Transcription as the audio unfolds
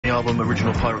album,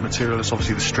 original Pirate Material, it's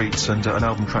obviously The Streets, and an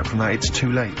album track from that, It's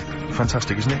Too Late.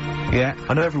 Fantastic, isn't it? Yeah.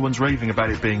 I know everyone's raving about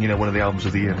it being, you know, one of the albums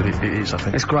of the year, but it is, I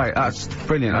think. It's great. That's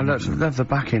brilliant. I love the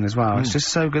backing as well. It's just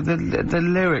so good. The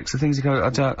lyrics, the things you go,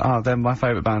 they're my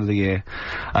favourite band of the year.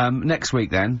 Next week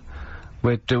then,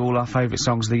 we'll do all our favourite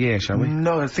songs of the year, shall we?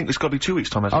 No, I think it's got to be 2 weeks'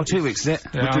 time, Oh, 2 weeks, is it?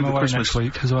 Yeah, I'm away next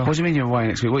week as well. What do you mean you're away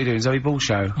next week? What are you doing? Zoe Ball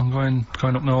show? I'm going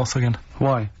up north again.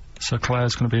 Why? So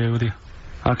Claire's going to be here with you.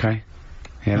 Okay.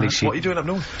 Yeah, at least what are you doing up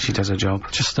north? She does her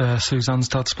job. Just, Suzanne's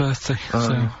dad's birthday,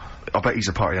 so... I bet he's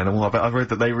a party animal. I've read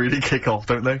that they really kick off,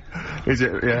 don't they? Is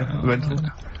it? Yeah.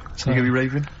 When? So you gonna be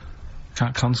raving?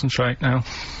 Can't concentrate now.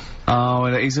 Oh,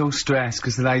 well, he's all stressed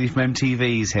because the lady from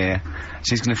MTV's here.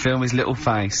 She's going to film his little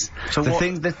face. So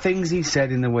the things he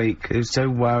said in the week, he was so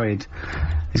worried.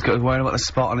 He's got worried about the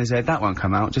spot on his head. That won't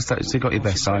come out. Just so you got your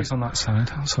best side. On that side.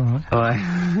 That's all right.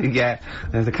 Oh, yeah.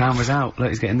 The camera's out. Look,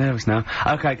 he's getting nervous now.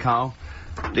 Okay, Carl.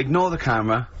 Ignore the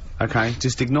camera. Okay,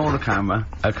 just ignore the camera,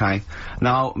 okay?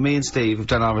 Now, me and Steve have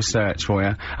done our research for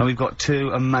you, and we've got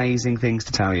 2 amazing things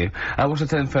to tell you. What should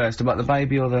I tell them first, about the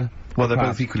baby or the... Well, they're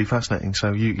both equally fascinating,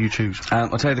 so you choose. I'll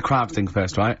tell you the crab thing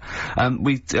first, right?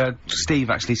 Steve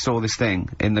actually saw this thing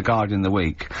in The Guardian the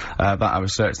week, about our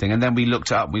research thing, and then we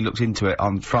looked it up, we looked into it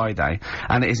on Friday,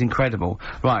 and it is incredible.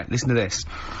 Right, listen to this.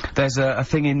 There's a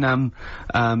thing in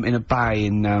a bay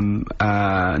in,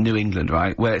 New England,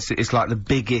 right, where it's like the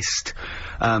biggest,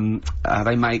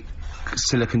 they make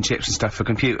silicon chips and stuff for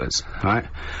computers, right?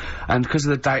 And because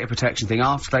of the data protection thing,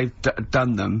 after they've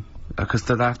done them, because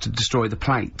they have to destroy the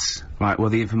plates, right, where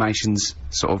the information's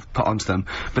sort of put onto them,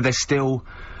 but there's still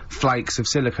flakes of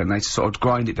silicon, they sort of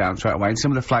grind it down straight away, and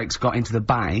some of the flakes got into the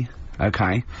bay,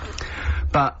 okay,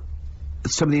 but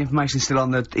some of the information's still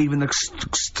on even the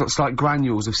slight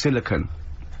granules of silicon,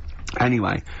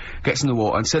 anyway, gets in the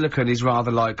water, and silicon is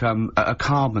rather like, a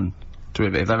carbon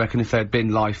derivative. They reckon if there'd been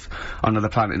life on another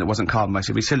planet that wasn't carbon-based,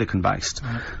 it'd be silicon-based.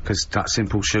 Because that's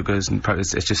simple sugars and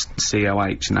it's just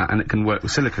COH and that, and it can work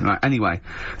with silicon, right? Anyway,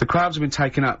 the crabs have been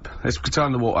taken up, it's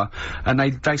in the water, and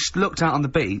they looked out on the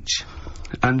beach,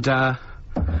 and,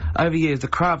 over years, the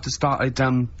crabs have started,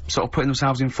 sort of putting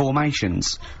themselves in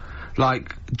formations,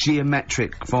 like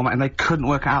geometric format, and they couldn't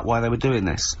work out why they were doing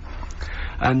this.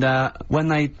 And, when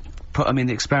they put them in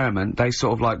the experiment, they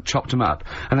sort of like chopped them up,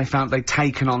 and they found they'd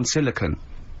taken on silicon.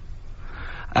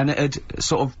 And it had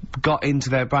sort of got into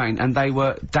their brain, and they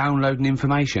were downloading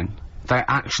information. They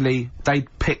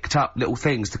picked up little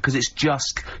things, because it's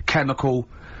just chemical,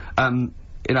 you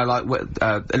know, like,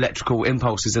 electrical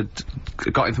impulses had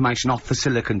got information off the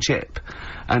silicon chip,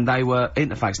 and they were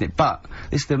interfacing it. But,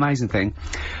 this is the amazing thing,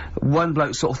 one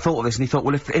bloke sort of thought of this, and he thought,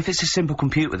 well, if it's a simple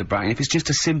computer with a brain, if it's just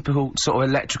a simple sort of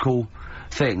electrical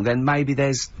thing, then maybe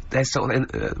there's sort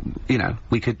of, you know,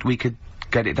 we could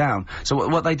get it down. So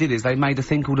what they did is they made a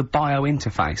thing called a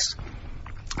biointerface,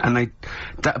 and they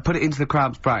put it into the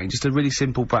crab's brain, just a really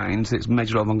simple brain, so it's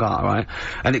measured avant-garde, right?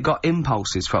 And it got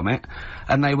impulses from it,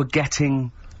 and they were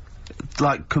getting,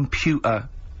 like, computer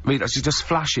just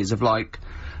flashes of, like,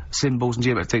 symbols and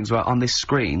geometric things on this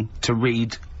screen to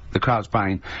read the crab's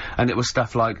brain, and it was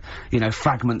stuff like, you know,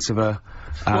 fragments of a...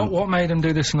 what made them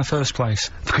do this in the first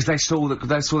place? Because they saw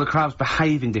the crabs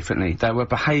behaving differently. They were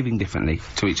behaving differently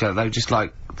to each other. They were just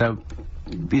like, they're,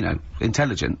 you know,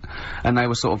 intelligent. And they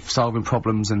were sort of solving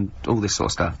problems and all this sort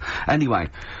of stuff. Anyway,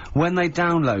 when they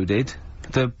downloaded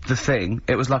the thing,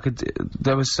 it was like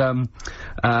there was,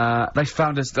 they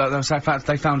found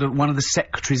one of the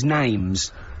secretary's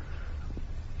names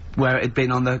where it had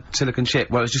been on the silicon chip,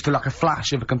 where it was just like a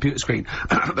flash of a computer screen.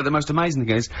 But the most amazing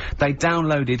thing is, they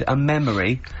downloaded a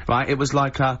memory, right? It was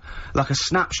like a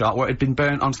snapshot where it had been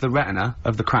burnt onto the retina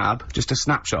of the crab, just a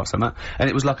snapshot or something, and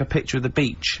it was like a picture of the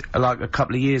beach, like a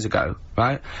couple of years ago,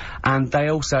 right? And they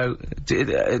also did,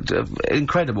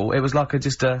 incredible, it was like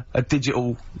just a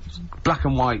digital black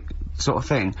and white sort of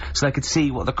thing, so they could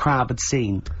see what the crab had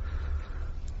seen.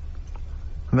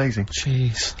 Amazing.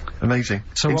 Jeez. Amazing.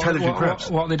 So intelligent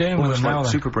crabs. What are they doing with them now,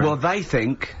 then? Super brain. Well, they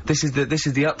think, this is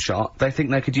the upshot, they think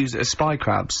they could use it as spy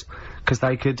crabs, because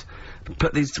they could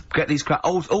get these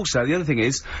crabs. Also, the other thing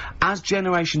is, as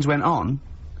generations went on,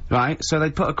 right, so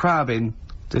they put a crab in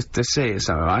the sea or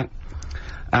something,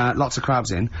 right, lots of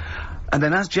crabs in, and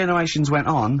then as generations went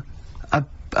on,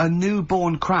 a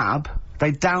newborn crab,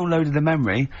 they downloaded the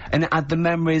memory, and it had the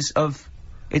memories of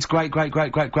its great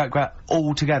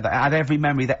all together. It had every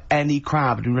memory that any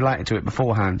crab had been related to it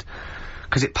beforehand.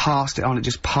 Because it passed it on, it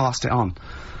just passed it on.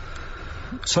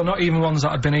 So not even ones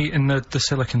that had been eating the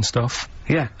silicon stuff?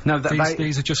 Yeah. No,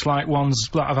 these are just like ones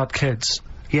that have had kids?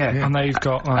 Yeah. And they've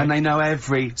got, like... And they know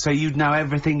so you'd know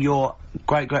everything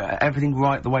everything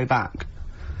right the way back.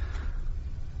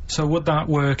 So would that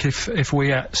work if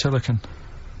we ate silicon?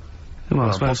 Well,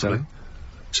 I suppose possibly. so.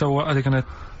 So what are they going to?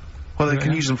 Well, they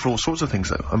can use them for all sorts of things,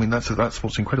 though. I mean, that's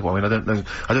what's incredible. I mean, I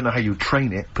don't know how you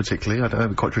train it particularly. I don't know,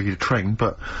 it'd be quite tricky to train,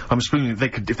 but I'm assuming if they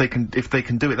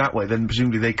can do it that way, then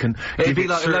presumably they can give it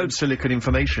like certain silicon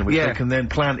information, which they can then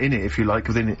plant in it, if you like,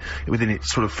 within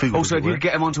its sort of food. Also, if you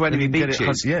get them onto enemy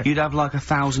beaches, you'd have like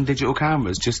 1,000 digital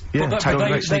cameras just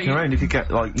totally sneaking around. If you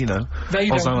get like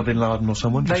Osama bin Laden or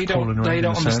someone just crawling around. They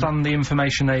don't understand the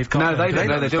information they've got. No, they don't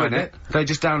know they're doing it. They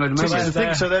just download them. That's the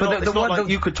thing. So it's not like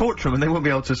you could torture them and they won't be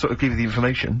able to sort of give you the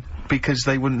information because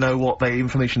they wouldn't know what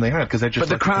information they had because they're just.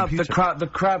 But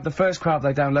the first crab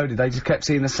they downloaded, they just kept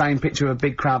seeing the same picture of a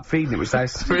big crab feeding it, which they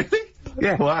really,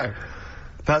 yeah. Wow,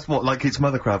 that's what, like its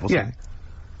mother crab or something.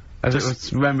 Yeah,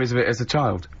 just memories of it as a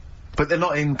child. But they're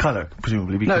not in colour,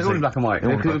 presumably. Because no, it's all in black and white.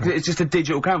 It's just a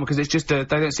digital camera because it's just they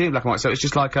don't see in black and white, so it's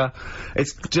just like a I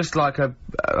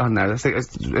don't know. I think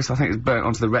it's burnt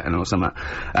onto the retina or something.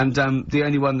 And the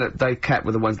only one that they kept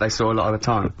were the ones they saw a lot of the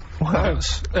time. Wow.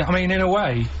 I mean, in a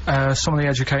way, some of the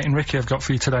educating Ricky I've got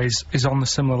for you today is on the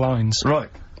similar lines. Right.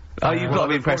 Oh, you've got to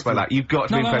be impressed by that. You've got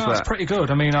to be impressed by that. That's pretty good.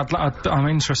 I mean, I'm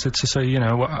interested to see,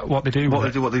 what they do. What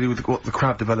they do with what the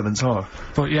crab developments are.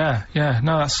 But yeah,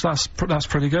 no, that's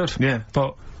pretty good. Yeah.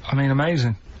 But I mean,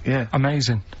 amazing. Yeah.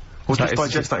 Amazing. Well, just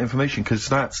digest that information, because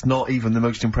that's not even the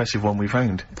most impressive one we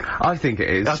found. I think it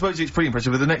is. I suppose it's pretty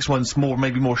impressive, but the next one's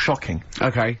maybe more shocking.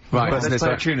 Okay, right. But let's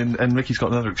play a tune, and Ricky's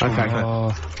got another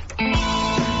extraordinary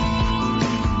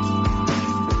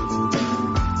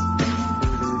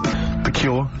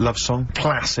Cure, Love Song,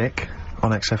 classic on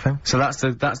XFM. So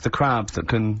that's the crab that you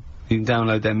can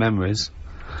download their memories.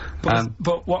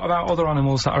 But what about other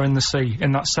animals that are in the sea,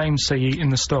 in that same sea, eating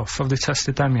the stuff? Have they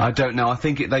tested them yet? I don't know. I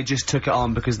think they just took it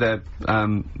on because their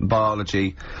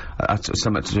biology,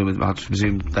 something to do with, I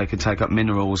presume they could take up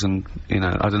minerals and,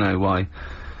 I don't know why.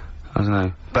 I don't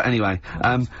know. But anyway,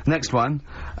 next one,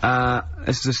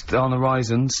 it's just on the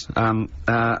horizons,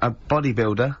 a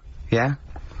bodybuilder, yeah?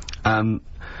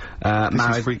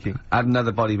 This is freaky. Married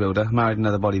another bodybuilder,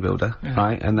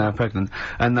 right, and they're pregnant.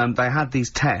 And, they had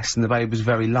these tests, and the baby was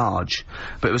very large,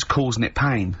 but it was causing it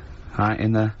pain, right,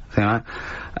 in the thing, right?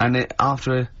 And it's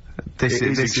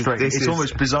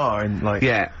almost bizarre and like.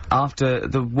 Yeah, after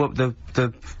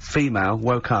the female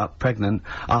woke up pregnant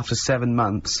after 7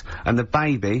 months, and the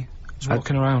baby. It's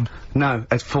walking around. No,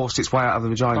 it forced its way out of the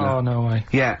vagina. Oh, no way.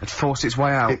 Yeah, it forced its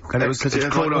way out. And it was because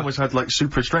it almost had like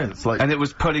super strength, like. And it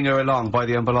was pulling her along by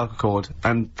the umbilical cord,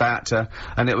 and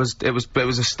and it was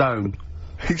a stone.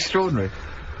 Extraordinary.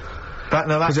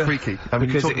 That's freaky. I mean,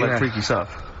 you talk about freaky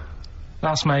stuff.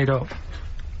 That's made up.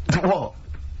 What?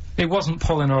 It wasn't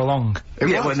pulling her along.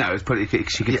 Well, no, it was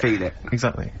she could feel it.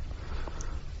 Exactly.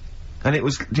 And it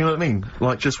was, do you know what I mean?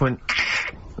 Like, just went,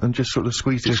 and just sort of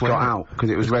squeezed its way got out,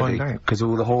 because it was ready, because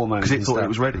all the hormones. Because it thought it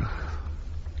was ready.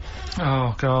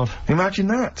 Oh, God. Imagine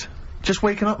that. Just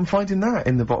waking up and finding that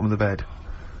in the bottom of the bed.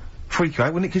 Freak you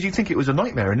out, wouldn't it? Because you'd think it was a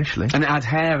nightmare initially. And it had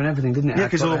hair and everything, didn't it? Yeah,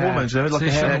 because all the hormones, like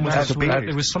the hair,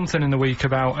 there was something in the week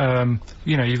about,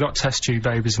 you've got test tube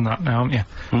babies and that now, haven't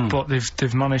you? But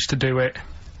they've managed to do it.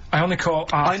 I only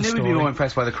caught half the story. I knew he'd be more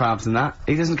impressed by the crabs than that.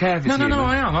 He doesn't care if it's No,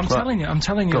 I am. I'm telling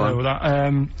you though,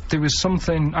 that, there was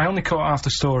something, I only caught half the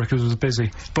story because I was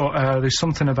busy, but, there's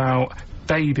something about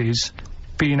babies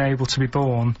being able to be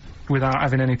born without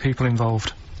having any people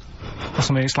involved. Or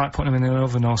something, it's like putting them in the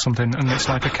oven or something, and it's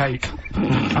like a cake.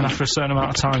 And after a certain amount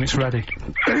of time, it's ready.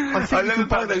 I think you can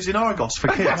buy those in Argos for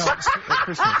kids at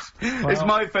Christmas. Well, it's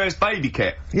my first baby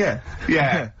kit. Yeah.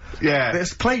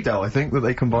 There's Play-Doh, I think, that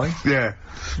they can buy. Yeah.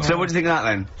 Well, so what do you think of that,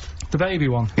 then? The baby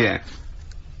one? Yeah.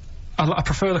 I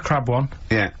prefer the crab one.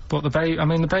 Yeah. But the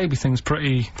baby thing's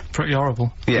pretty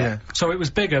horrible. Yeah. So it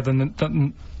was bigger than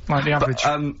like the average.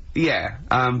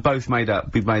 Both made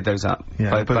up. We made those up.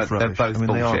 Yeah, both rubbish. They're both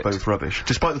bullshit. They are both rubbish.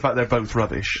 Despite the fact they're both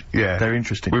rubbish. Yeah. They're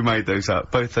interesting. We made those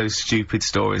up. Both those stupid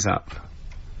stories up.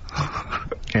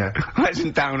 Yeah.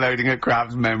 Imagine downloading a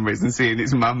crab's memories and seeing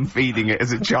its mum feeding it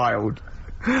as a child.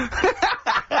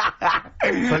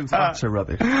 Both are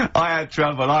rubbish. I had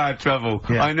trouble.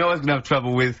 Yeah. I knew I was gonna have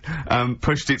trouble with,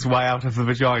 pushed its way out of the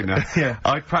vagina. Yeah.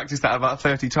 I practiced that about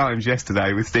 30 times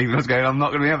yesterday with Stephen. I was going, I'm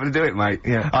not gonna be able to do it, mate.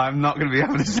 Yeah. I'm not gonna be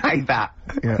able to say that.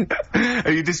 Yeah.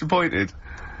 Are you disappointed?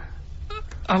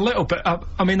 A little bit.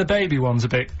 I mean, the baby one's a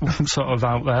bit sort of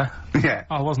out there. Yeah.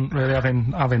 I wasn't really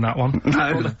having that one.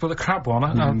 No. But the crab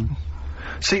one,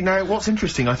 See, now, what's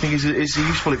interesting, I think, is a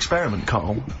useful experiment,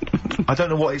 Carl. I don't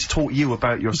know what it's taught you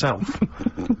about yourself.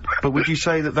 But would you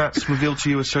say that that's revealed to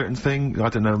you a certain thing? I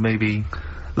don't know, maybe...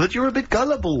 that you're a bit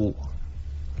gullible.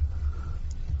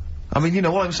 I mean, you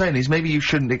know, what I'm saying is maybe you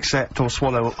shouldn't accept or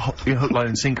swallow hook, line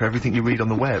and sinker everything you read on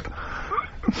the web.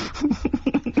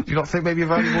 Do you not think maybe a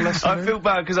valuable lesson? I feel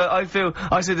bad because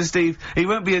I said to Steve, he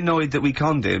won't be annoyed that we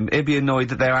conned him, he'd be annoyed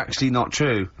that they're actually not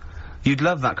true. You'd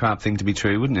love that crab thing to be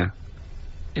true, wouldn't you?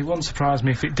 It wouldn't surprise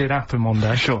me if it did happen one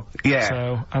day. Sure. Yeah.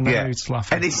 So, and then he'd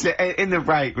laughing. And it's, in the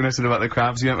break, when I said about the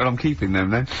crabs, you went, well, I'm keeping them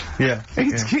then. Yeah.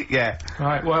 Yeah.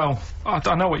 Right, well,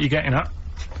 I know what you're getting at.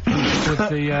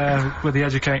 with the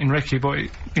educating Ricky, but,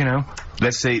 you know.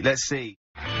 Let's see.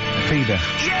 Feeder.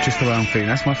 Just the way I'm feeling.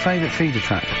 That's my favourite feeder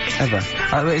track ever.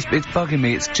 It's bugging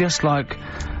me. It's just like,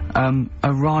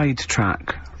 a ride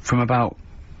track from about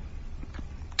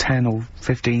 10 or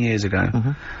 15 years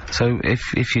ago. So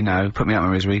if you know, put me out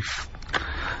my misery,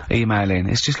 email in.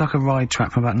 It's just like a ride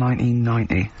track from about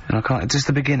 1990, and I can't. It's just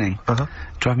the beginning.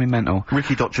 Drive me mental.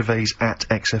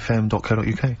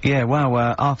 Ricky.gervais@xfm.co.uk. Yeah,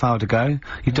 well, half hour to go.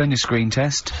 You've done your screen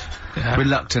test. Yeah.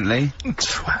 Reluctantly.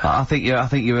 I think you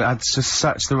had just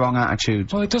such the wrong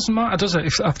attitude. Well, it doesn't matter, does it?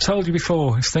 If I've told you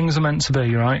before, if things are meant to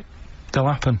be, right, they'll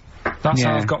happen. That's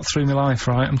how I've got through my life,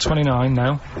 right? I'm 29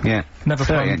 now. Yeah. Never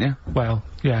 30, planned. ain't you? Well,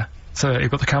 yeah, 30,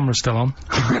 but the camera's still on.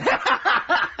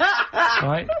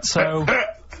 Right, so...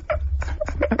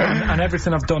 and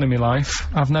everything I've done in my life,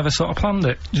 I've never sort of planned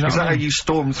it. Do you know Is that what I mean? how you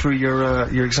stormed through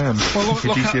your exams? Well,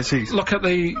 your GCSEs? look at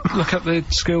the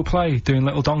school play doing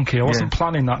Little Donkey. I wasn't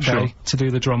planning that day to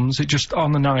do the drums. It just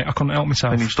on the night I couldn't help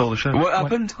myself. And you stole the show. What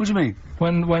happened? What do you mean?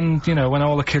 When you know, when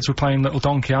all the kids were playing Little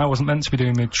Donkey, I wasn't meant to be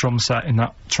doing my drum set in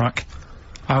that track.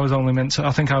 I was only meant to.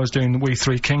 I think I was doing the We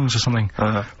Three Kings or something.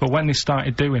 But when they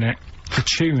started doing it, the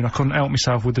tune, I couldn't help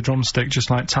myself with the drumstick, just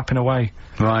like tapping away.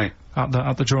 Right. At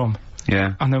the drum.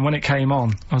 Yeah. And then when it came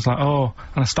on, I was like, oh,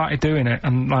 and I started doing it,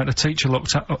 and like the teacher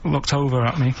looked over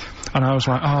at me, and I was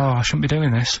like, oh, I shouldn't be doing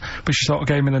this, but she sort of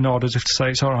gave me the nod as if to say,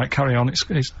 it's alright, carry on, it's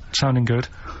sounding good.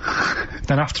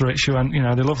 Then after it, she went, you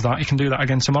know, they love that, you can do that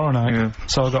again tomorrow night. Yeah.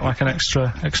 So I got like an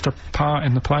extra part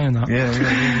in the play and that.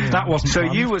 Yeah. That wasn't So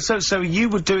planned. you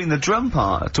were doing the drum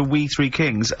part to We Three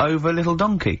Kings over Little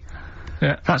Donkey.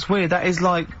 Yeah. That's weird. That is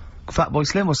like Fatboy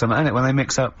Slim or something, isn't it? When they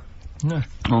mix up. Yeah.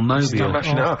 Or Moby. Still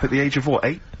mashing it up at the age of what,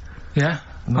 8? Yeah.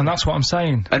 And that's what I'm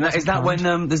saying. And is that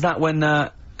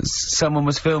when someone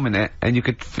was filming it and you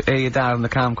could hear your dad on the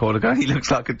camcorder going, he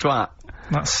looks like a twat?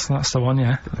 That's the one,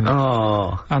 yeah.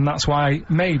 Oh. And that's why I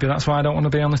don't want to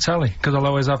be on the telly, because I'll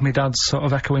always have my dad's sort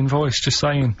of echoing voice just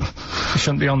saying, he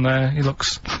shouldn't be on there, he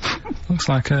looks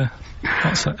like a...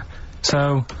 That's it.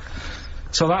 So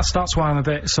that's why I'm a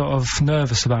bit sort of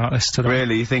nervous about this today.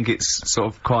 Really? You think it's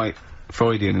sort of quite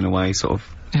Freudian in a way, sort of?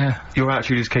 Yeah. Your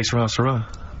attitude is que sera, sera.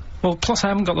 Well, plus I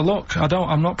haven't got the look.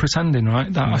 I'm not pretending, right,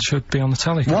 that I should be on the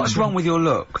telly. What's wrong with your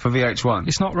look for VH1?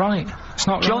 It's not right. It's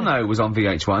not right. Jono was on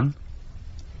VH1.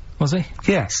 Was he?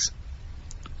 Yes.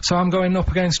 So I'm going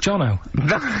up against Jono?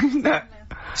 No.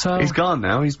 So... He's gone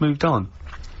now, he's moved on.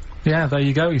 Yeah, there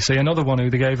you go, you see, another one who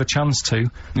they gave a chance to,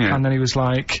 and then he was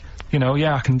like, you know,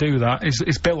 yeah, I can do that.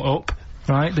 It's built up,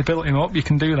 right? They built him up, you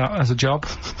can do that as a job,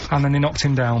 and then they knocked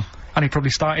him down. And he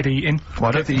probably started eating. Well,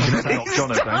 I don't think you can knock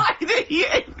Jono down. He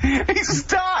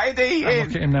started eating!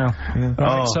 Look at him now. Yeah.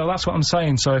 Right, so that's what I'm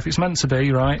saying. So if it's meant to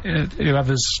be, right,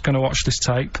 whoever's gonna watch this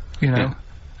tape, you know,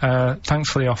 thanks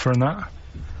for the offer and that.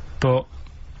 But,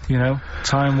 you know,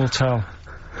 time will tell.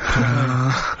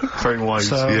 Very wise.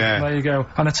 So, there you go.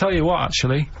 And I tell you what,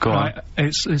 actually, right,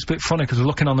 it's a bit funny, because we're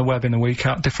looking on the web in the week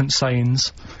at different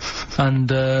sayings, and,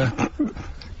 do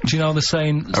you know the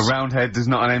saying... A round head does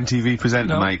not an MTV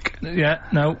presenter make. Yeah,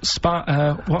 no,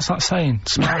 what's that saying?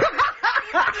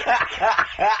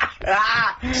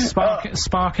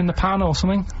 Spark in the pan or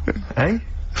something? Eh?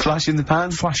 Flash in the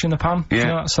pan? Flash in the pan, do you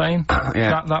know that saying?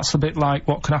 Yeah. That's a bit like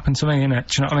what could happen to me, innit?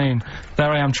 Do you know what I mean? There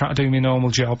I am trying to do my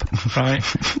normal job, right?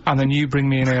 And then you bring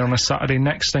me in here on a Saturday,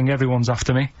 next thing everyone's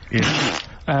after me.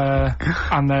 Yeah.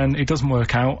 And then it doesn't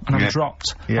work out, and I'm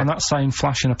dropped. And that saying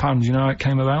flash in a pan, do you know how it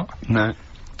came about? No.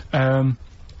 Do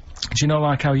you know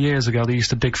like how years ago they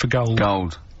used to dig for gold?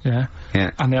 Gold. Yeah.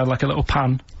 Yeah. And they had like a little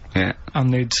pan. Yeah.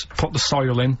 And they'd put the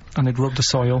soil in, and they'd rub the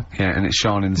soil. Yeah, and it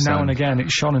shone in the sun. Now and again, it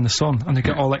shone in the sun, and they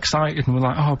get all excited and were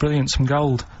like, oh, brilliant, some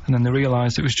gold. And then they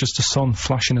realised it was just the sun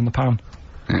flashing in the pan.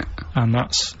 Yeah. And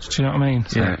that's, do you know what I mean?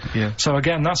 Yeah. So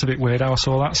again, that's a bit weird how I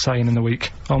saw that saying in the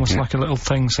week. Almost like a little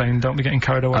thing saying, don't be getting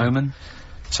carried away. Omen?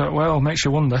 So, well, makes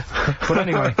you wonder. But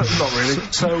anyway. Not really.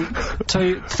 So, tell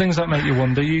you things that make you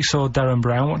wonder. You saw Darren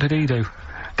Brown, what did he do?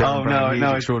 Darren Brown.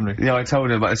 No, extraordinary. Yeah, I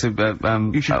told him, but it's a,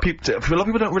 You should a lot of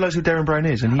people don't realise who Darren Brown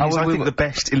is, and he's, I think, the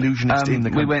best illusionist in the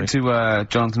country. We went to,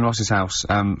 Jonathan Ross's house,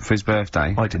 for his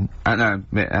birthday. I didn't. No,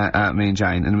 me and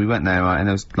Jane, and we went there, right, and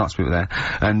there was lots of people there,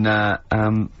 and,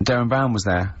 Darren Brown was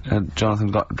there, Jonathan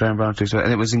got Darren Brown to,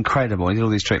 and it was incredible, he did all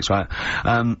these tricks, right,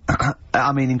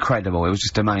 I mean, incredible, it was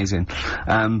just amazing,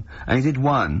 and he did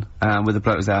one, with a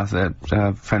bloke who was there,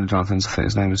 a friend of Jonathan's, I think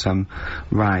his name was,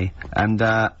 Ray,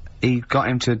 and, he got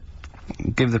him to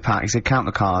give the pack, he said, count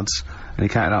the cards, and he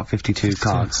counted out 52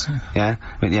 cards, yeah?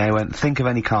 He went, think of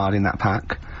any card in that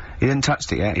pack. He didn't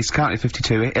touch it yet, he's counted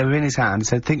 52, it was in his hand, he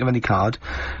said, think of any card.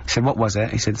 He said, what was it?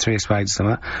 He said, 3 of spades or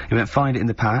something. He went, find it in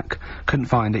the pack, couldn't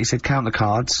find it, he said, count the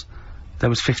cards, there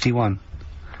was 51.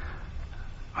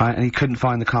 Right, and he couldn't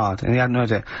find the card, and he hadn't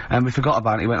heard it, and we forgot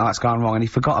about it, he went, oh, it's gone wrong, and he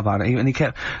forgot about it, and he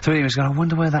kept, so he was going, I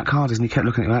wonder where that card is, and he kept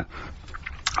looking at it, and he went,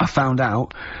 I found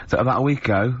out that about a week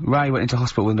ago, Ray went into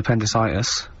hospital with an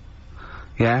appendicitis,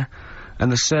 yeah, and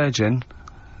the surgeon,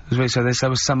 so there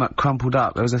was something crumpled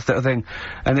up, there was a thing,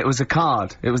 and it was the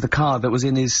card that was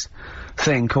in his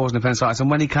thing causing appendicitis, and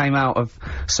when he came out of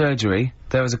surgery,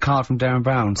 there was a card from Darren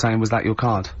Brown saying, was that your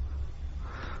card?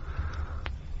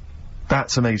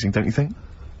 That's amazing, don't you think?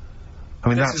 I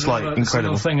mean, that's like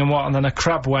incredible. Thing and then a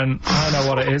crab went, I know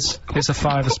what it is. It's a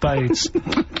 5 of spades.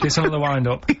 It's another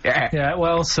wind-up. Yeah. Yeah,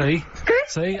 well, see,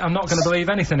 I'm not going to believe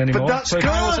anything anymore. But that's so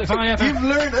if I ever... You've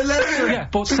learned a lesson! Yeah,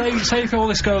 but say if all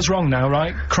this goes wrong now,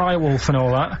 right? Cry wolf and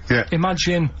all that. Yeah.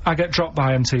 Imagine I get dropped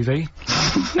by MTV.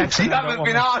 You haven't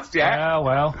been asked yet? Yeah,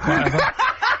 well, whatever.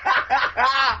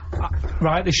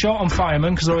 Right, they're short on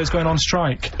firemen because they're always going on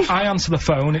strike. I answer the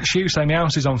phone, it's you saying my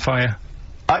house is on fire.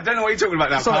 I don't know what you're talking about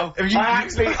now, pal.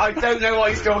 I don't know what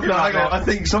he's talking about. I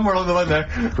think somewhere along the line there,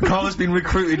 Karl has been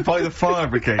recruited by the fire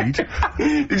brigade.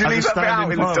 Did you leave that bit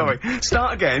out in the story?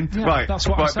 Start again. Yeah, right, that's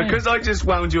what I'm saying. Because I just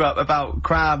wound you up about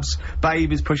crabs,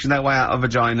 babies pushing their way out of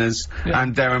vaginas,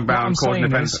 and Darren Brown causing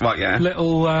appendicitis. Right, yeah.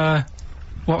 Little,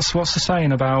 what's the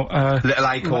saying about, little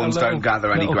acorns don't gather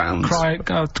any grounds.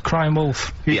 Crying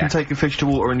wolf. You can take a fish to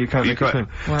water and you can't make it swim.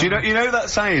 Well, do you know that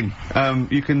saying,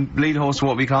 you can lead a horse to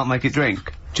water but you can't make it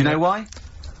drink? Do you know why?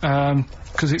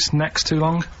 Because its neck's too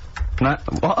long. No,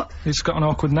 what? It's got an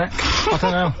awkward neck. I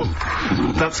don't know.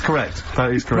 That's correct.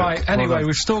 That is correct. Right, anyway,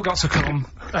 we've still got to come.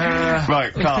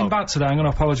 Right, it's been bad today. I'm going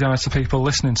to apologise to people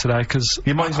listening today, because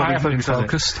your mind's not been been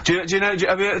focused. Do you know, have you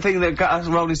heard the thing that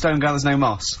Rolling Stone gathers no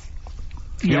moss?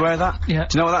 Yeah. You aware of that? Yeah.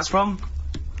 Do you know what that's from?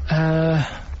 Where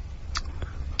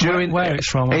it's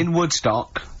from? In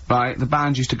Woodstock, right, the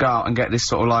band used to go out and get this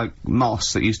sort of like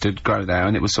moss that used to grow there,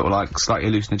 and it was sort of like slightly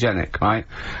hallucinogenic, right?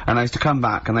 And they used to come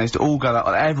back and they used to all go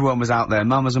out, everyone was out there,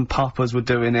 mamas and papas were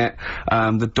doing it,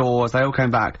 the Doors, they all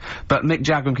came back. But Mick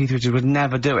Jagger and Keith Richards would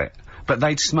never do it. But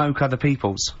they'd smoke other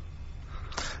people's.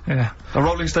 Yeah. A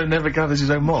Rolling Stone never gathers his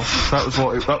own moss. That was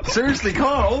what it... seriously,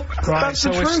 Karl! Right, that's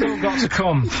so we've still got to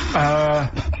come.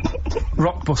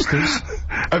 Rockbusters.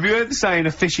 Have you heard the saying,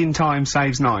 a fish in time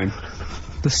saves 9?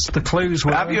 The clues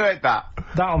were... Have you heard that?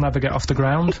 That'll never get off the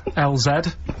ground.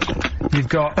 LZ. You've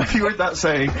got... Have you heard that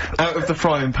saying, out of the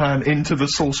frying pan into the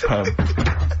saucepan?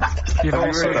 You've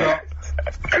also got...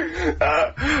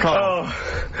 Karl.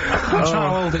 I'm trying to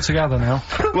hold it together now.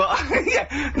 Well,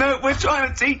 yeah, no, we're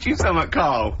trying to teach you something,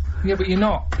 Karl. Yeah, but you're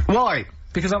not. Why?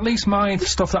 Because at least my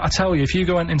stuff that I tell you, if you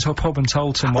went into a pub and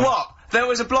told someone... What? There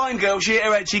was a blind girl, she hit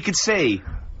her head, she could see.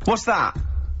 What's that?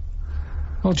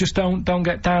 Well, just don't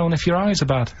get down if your eyes are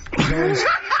bad.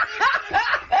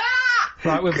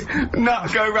 Right, we've... No,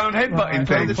 go around headbutting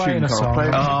things.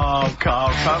 Oh,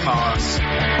 Karl, come on.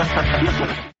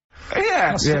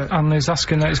 Yeah. And he's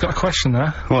asking that he's got a question there.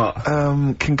 What?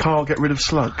 Can Karl get rid of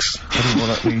slugs? I don't know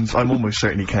what that means. I'm almost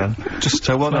certain he can. Just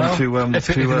so well done to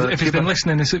if he'd been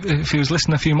listening, if he was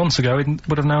listening a few months ago, he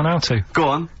would have known how to. Go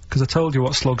on. Because I told you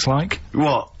what slugs like.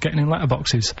 What? Getting in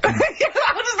letterboxes. How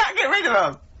does that get rid of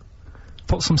them?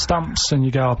 Put some stamps in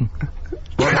your garden.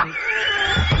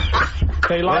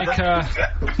 They like,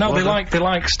 they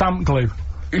like stamp glue.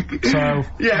 So,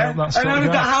 yeah, that's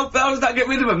and how does that get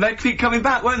rid of them? They'd keep coming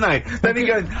back, won't they? Then he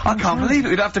goes, I can't believe it,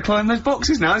 we'd have to climb those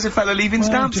boxes now, there's a fella leaving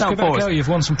stamps out for us. You've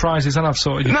won some prizes and I've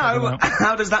sorted you No,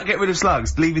 how does that get rid of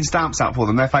slugs? Leaving stamps out for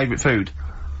them, their favourite food?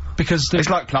 Because it's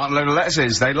like plant a load of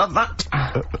lettuces, they love that.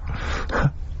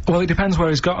 Well, it depends where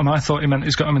he's got them, I thought he meant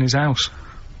he's got them in his house.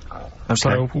 Okay.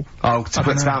 So, to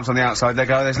put stamps on the outside, they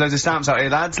go, there's loads of stamps out here,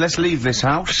 lads, let's leave this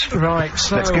house. Right,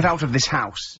 so... Let's get out of this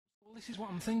house. This is what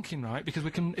I'm thinking, right? Because we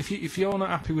can, if you're not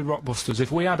happy with Rockbusters,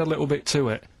 if we add a little bit to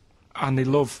it, and they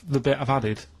love the bit I've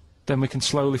added, then we can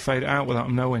slowly fade it out without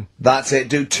them knowing. That's it.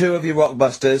 Do 2 of your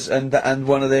Rockbusters and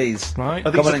one of these. Right.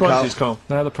 I think the prizes, Carl.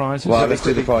 They're the prizes. Well, let's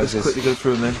do the prizes. Let's quickly go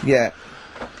through them then. Yeah.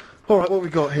 Alright, what have we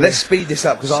got here? Let's speed this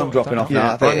up, because I'm dropping off now.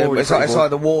 Yeah, I think I'm it's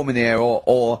either warm in here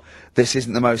or this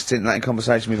isn't the most scintillating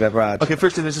conversation we've ever had. Okay,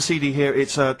 firstly, there's a CD here.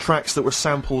 It's tracks that were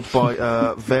sampled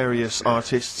by various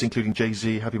artists, including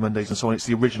Jay-Z, Happy Mondays, and so on. It's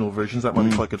the original versions. That might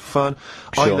be quite good fun.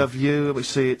 Sure. I Love You. We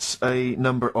see it's a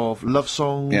number of love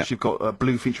songs. Yeah. You've got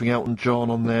Blue featuring Elton John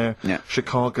on there. Yeah.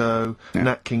 Chicago. Yeah.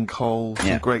 Nat King Cole. Some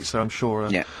Yeah. greats there, I'm sure.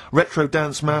 Yeah. Retro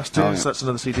Dance Masters. Oh, yeah. That's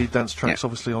another CD. Dance tracks,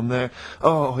 obviously, on there.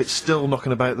 Oh, it's still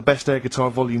knocking about. The Best Air Guitar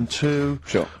Volume 2.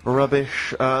 Sure.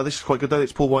 Rubbish. This is quite good, though.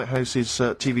 It's Paul Whitehouse's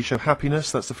TV show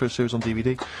Happiness. That's the first series on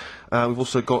DVD. We've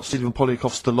also got Stephen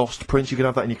Polyakoff's The Lost Prince. You can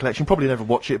have that in your collection. Probably never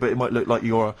watch it, but it might look like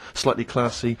you're slightly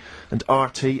classy and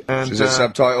arty. And Is it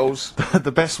subtitles?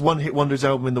 the best one-hit wonders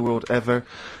album in the world ever.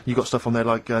 You got stuff on there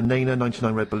like Nena,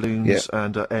 99 Red Balloons,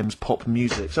 and M's Pop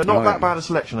Music. So not that bad a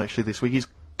selection actually this week. He's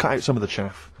cut out some of the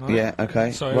chaff. Right. Yeah.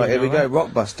 Okay. So right, here we go.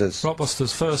 Rockbusters.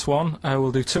 Rockbusters, first one.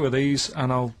 We'll do 2 of these,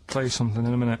 and I'll play something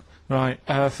in a minute. Right,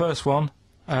 first one.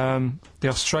 The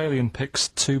Australian picks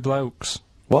 2 blokes.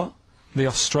 What? The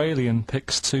Australian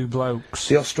picks 2 blokes.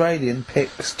 The Australian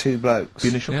picks 2 blokes. The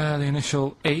initial? Yeah, the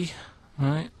initial E,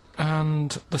 right?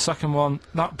 And the second one,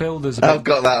 that builder's a bit... I've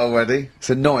got that already. It's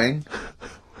annoying.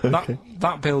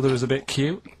 that builder is a bit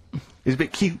cute. He's a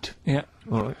bit cute. Yeah.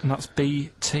 Alright. And that's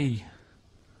BT.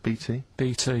 BT.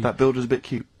 BT. That builder's a bit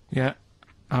cute. Yeah.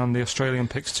 And the Australian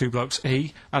picks 2 blokes,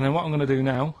 E. And then what I'm going to do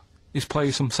now is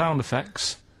play some sound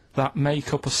effects that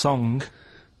make up a song,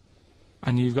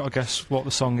 and you've got to guess what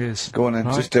the song is. Go on then,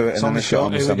 right? just do it and then the shot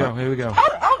on Here we go, here we go.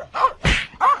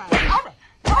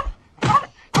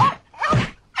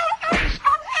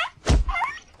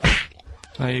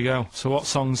 There you go. So what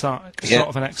song's that? It's sort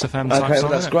of an XFM type okay, song,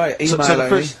 well, that's isn't it? great. Email So the only.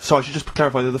 first, so I should just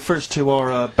clarify that the first 2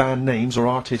 are band names or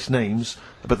artist names,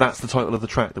 but that's the title of the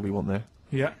track that we want there.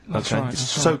 Yeah, that's Okay. right. It's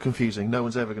That's so right. confusing. No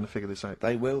one's ever going to figure this out.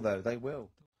 They will, though. They will.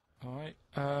 Alright,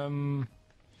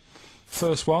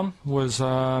 first one was,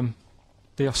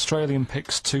 the Australian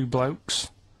picks 2 blokes.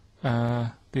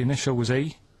 The initial was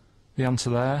E. The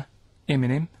answer there,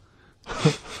 Eminem.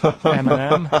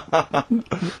 Eminem.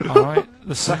 Alright,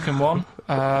 the second one,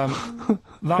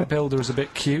 that builder is a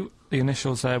bit cute. The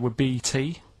initials there were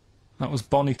BT. That was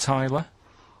Bonnie Tyler.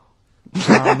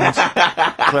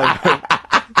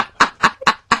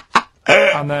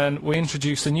 And then we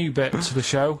introduced a new bit to the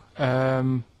show.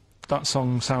 That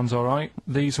song sounds alright.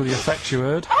 These were the effects you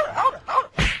heard.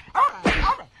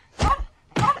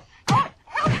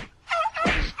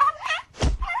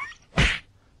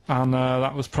 And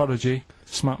that was Prodigy,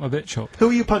 Smack My Bitch Up. Who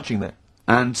are you punching there?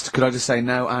 And could I just say,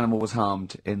 no animal was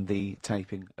harmed in the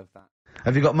taping of that.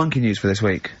 Have you got monkey news for this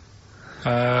week?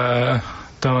 Don't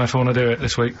know if I want to do it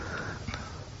this week.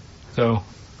 So,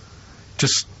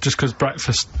 just 'cause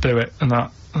breakfast do it and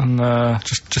that, and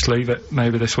just leave it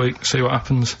maybe this week. See what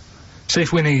happens. See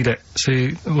if we need it.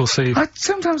 We'll see.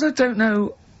 Sometimes I don't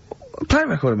know. Play a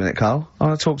record a minute, Carl.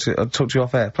 I'll talk to you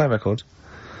off air. Play a record.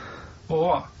 Well,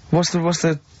 what? What's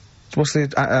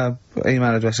the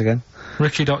email address again?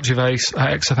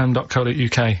 ricky.gervais@xfm.co.uk.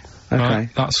 Okay. Right?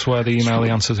 That's where the email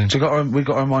the answer's in. So we've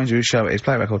got to remind you whose show it is.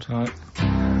 Play a record. Right.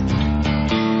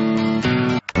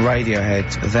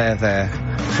 Radiohead, they're there.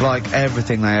 Like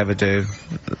everything they ever do,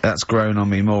 that's grown on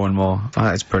me more and more.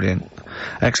 It's brilliant.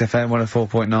 XFM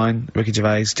 104.9, Ricky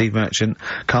Gervais, Steve Merchant,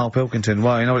 Karl Pilkington.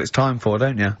 Well, you know what it's time for,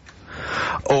 don't you?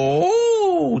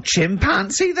 Oh,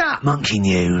 chimpanzee that monkey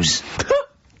news.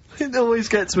 It always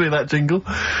gets me, that jingle.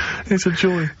 It's a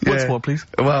joy. Once more, please.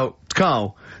 Well,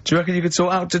 Carl, do you reckon you could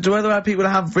sort out, do other people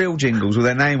have real jingles with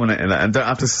their name on it and don't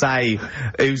have to say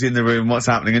who's in the room, what's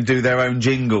happening, and do their own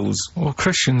jingles? Well,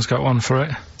 Christian's got one for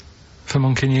it. For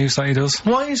Monkey News that he does.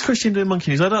 Why is Christian doing Monkey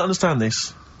News? I don't understand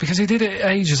this. Because he did it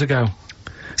ages ago.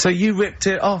 So you ripped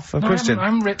it off of Christian? I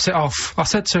haven't ripped it off. I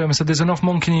said to him, I said, there's enough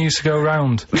Monkey News to go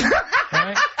round.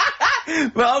 Right?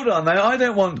 But hold on though, I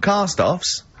don't want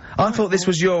cast-offs. I thought this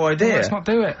was your idea. Well, let's not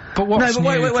do it. But what's new?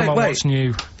 Wait, Come on, what's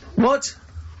new? What?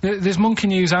 There's Monkey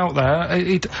News out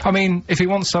there. I mean, if he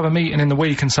wants to have a meeting in the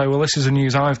week and say, well, this is the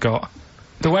news I've got,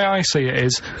 the way I see it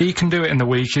is, he can do it in the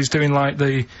week. He's doing, like,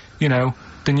 the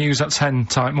news at 10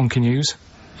 type Monkey News.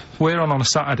 We're on a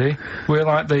Saturday. We're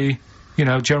like the,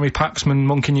 Jeremy Paxman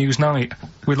Monkey News night.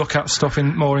 We look at stuff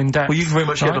more in depth. Well, you very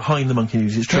much get behind the Monkey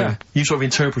News, it's true. Yeah. You sort of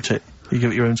interpret it. You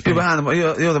give it your own spin.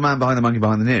 You're the man behind the monkey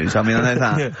behind the news. I mean, I know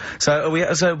that. Yeah.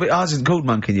 But ours isn't called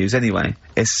Monkey News anyway.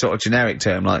 It's sort of generic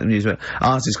term like the news, but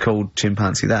ours is called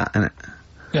Chimpanzee That, isn't it?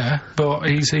 Yeah, but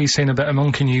he's seen a bit of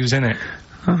Monkey News in it.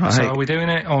 Right. So are we doing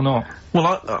it or not?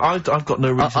 Well, I've got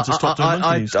no reason to stop doing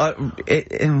Monkey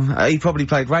News. He probably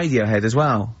played Radiohead as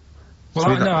well.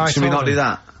 Well, should we not do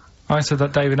that? I said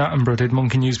that David Attenborough did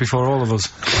Monkey News before all of us.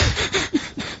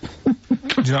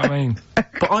 Do you know what I mean?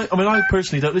 But I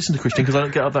personally don't listen to Christian because I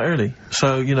don't get up that early.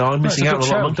 So, you know, I'm missing out on a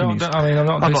lot of Monkey News. I mean, I'm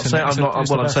not saying I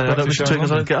don't listen to it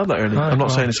because I don't get up that early. I'm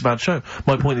not saying it's a bad show.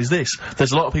 My point is this.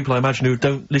 There's a lot of people I imagine who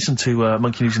don't listen to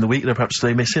Monkey News in the week. Perhaps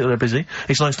they miss it or they're busy.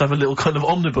 It's nice to have a little kind of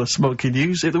omnibus Monkey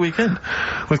News at the weekend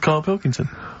with Karl Pilkington.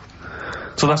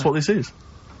 So that's what this is.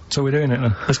 So we're doing it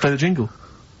then. Let's play the jingle.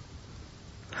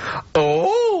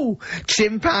 Oh,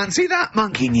 chimpanzee that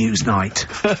Monkey News night.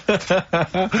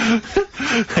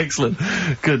 Excellent.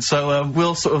 Good. So,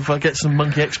 we'll sort of get some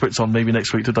monkey experts on maybe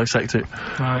next week to dissect it.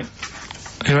 Right.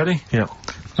 You ready? Yeah.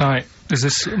 Right. There's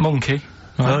this monkey.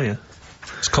 Right? Oh, yeah.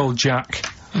 It's called Jack.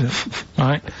 Yeah.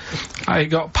 Right. I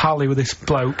got pally with this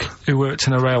bloke who worked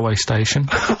in a railway station.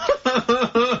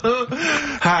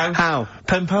 How?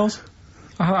 Pen pals?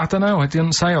 I don't know, I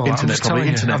didn't say all internet, that. I'm just telling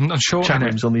you. I'm shortening chat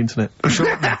rooms on the internet.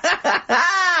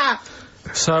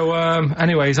 So,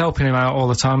 anyway, he's helping him out all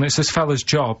the time. It's this fella's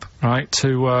job, right,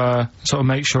 to, sort of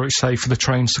make sure it's safe for the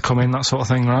trains to come in, that sort of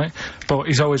thing, right? But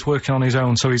he's always working on his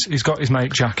own, so he's got his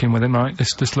mate Jack in with him, right,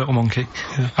 this little monkey.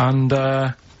 Yeah. And,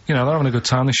 you know, they're having a good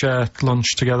time, they share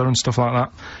lunch together and stuff like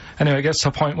that. Anyway, it gets to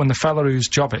a point when the fella whose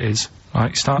job it is,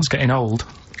 right, starts getting old,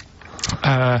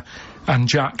 and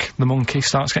Jack, the monkey,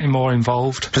 starts getting more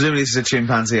involved. Presumably this is a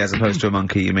chimpanzee as opposed to a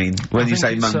monkey, you mean? When you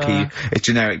say monkey, it's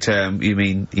generic term, you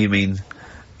mean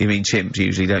chimp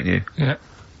usually, don't you? Yeah.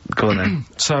 Go on then.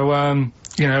 So,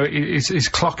 you know, he's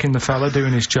clocking the fella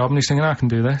doing his job and he's thinking, I can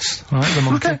do this, right, the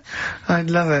monkey. I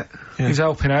love it. Yeah. He's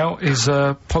helping out, he's,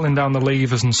 pulling down the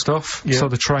levers and stuff, so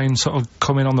the train's sort of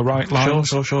coming on the right lines.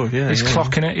 Sure, yeah. He's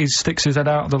clocking it, he sticks his head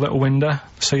out of the little window,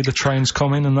 see the trains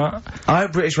coming and that. I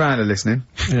hope British Rail are listening.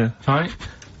 Yeah. Right?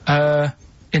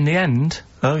 In the end...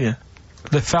 Oh, yeah.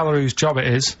 The fella whose job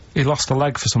it is, he lost a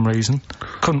leg for some reason,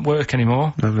 couldn't work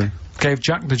anymore. Lovely. Gave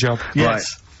Jack the job.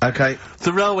 Yes. Right. Okay.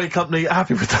 The railway company are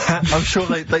happy with that. I'm sure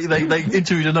they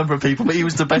interviewed a number of people, but he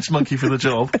was the best monkey for the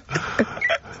job.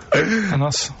 And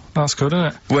that's good, isn't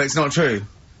it? Well, it's not true.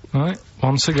 Right,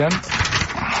 once again.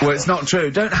 Well, it's not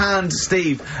true. Don't hand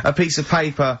Steve a piece of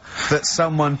paper that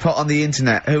someone put on the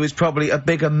internet who is probably a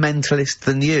bigger mentalist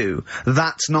than you.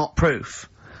 That's not proof.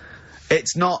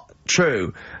 It's not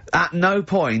true. At no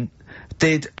point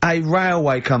did a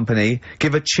railway company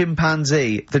give a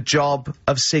chimpanzee the job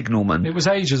of signalman. It was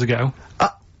ages ago.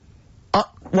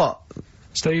 What?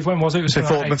 Steve, when was it? It was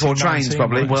before trains,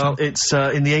 probably. Well, it's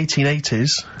in the 1880s.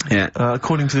 Yeah.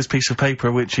 According to this piece of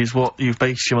paper, which is what you've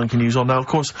based your Monkey News on. Now, of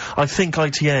course, I think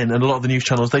ITN and a lot of the news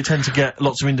channels, they tend to get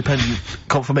lots of independent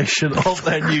confirmation of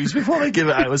their news before they give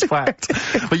it out as fact.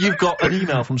 But you've got an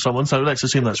email from someone, so let's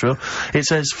assume that's real. It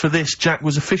says, for this, Jack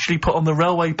was officially put on the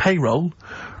railway payroll,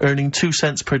 earning 2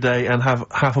 cents per day and have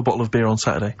half a bottle of beer on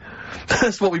Saturday.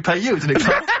 That's what we pay you, isn't it,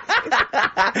 Carl?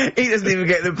 He doesn't even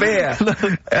get the beer.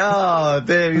 Oh,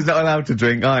 dear, he's not allowed to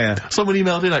drink, are you? Someone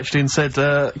emailed in, actually, and said,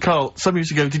 Carl, some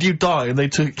years ago, did you die? And they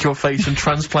took your face and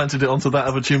transplanted it onto that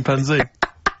of a chimpanzee.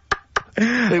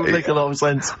 It would make a lot of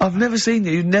sense. I've never seen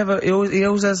you. He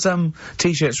always has,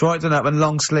 t-shirts right done up and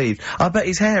long sleeve. I bet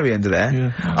he's hairy under there.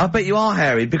 Yeah. I bet you are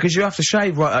hairy, because you have to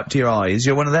shave right up to your eyes.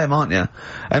 You're one of them, aren't you?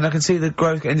 And I can see the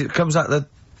growth, and it comes out the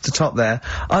top there.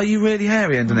 Are you really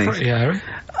hairy underneath? Pretty hairy.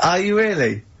 Are you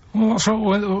really? Well,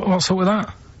 what's up with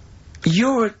that?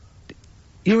 You're a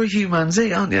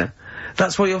humanzee, aren't you?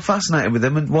 That's why you're fascinated with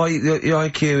them, and why your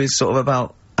IQ is sort of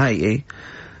about 80.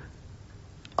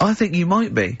 I think you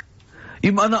might be. I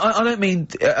don't mean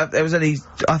there was any.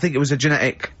 I think it was a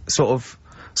genetic sort of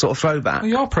throwback.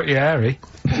 Well, you're pretty hairy.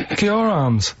 Look at your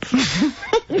arms.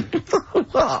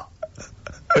 What?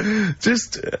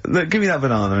 Just look, give me that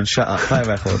banana and shut up. Play a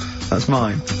record. That's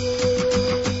mine.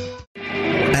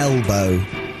 Elbow.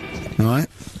 All right.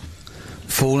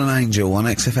 Fallen Angel on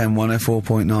XFM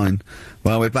 104.9.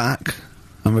 Well, we're back.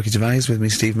 I'm Ricky Gervais, with me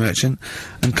Steve Merchant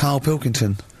and Karl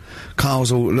Pilkington.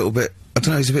 Karl's all a little bit, I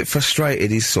don't know, he's a bit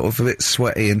frustrated, he's sort of a bit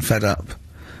sweaty and fed up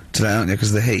today, aren't you,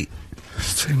 because of the heat?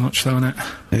 It's too much though, isn't it?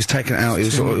 He was taken out, he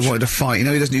was sort of wanted to fight. You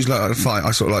know, he doesn't usually like to fight.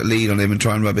 I sort of like lead on him and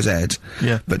try and rub his head.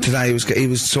 Yeah. But today he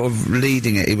was sort of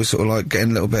leading it, he was sort of like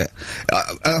getting a little bit...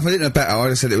 if I didn't know better, I'd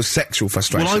have said it was sexual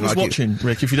frustration. Well, I was watching,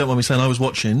 Rick, if you don't mind me saying, I was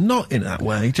watching, not in that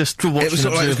way, just to watch. It was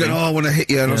sort of like, he was going, oh, I want to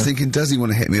hit you, and I was thinking, does he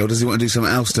want to hit me, or does he want to do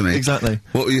something else to me? Exactly.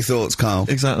 What were your thoughts, Karl?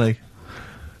 Exactly.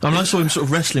 I mean, I saw him sort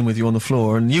of wrestling with you on the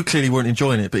floor, and you clearly weren't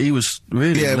enjoying it, but he was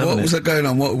really Yeah, what was that going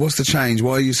on? What's the change?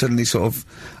 Why are you suddenly sort of...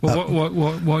 Well,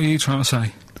 what are you trying to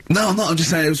say? No, I'm not. I'm just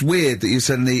saying it was weird that you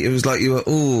suddenly, it was like you were,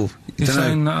 ooh. You're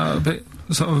saying a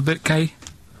bit gay?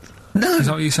 No. Is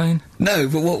that what you're saying? No,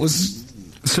 but what was...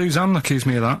 Suzanne accused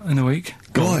me of that in the week.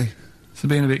 Why? For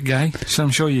being a bit gay. She said,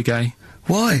 I'm sure you're gay.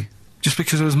 Why? Just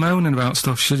because I was moaning about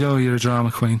stuff. She said, oh, you're a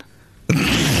drama queen.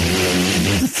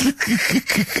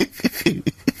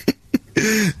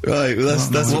 Right, well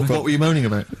that's what were you moaning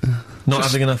about? Not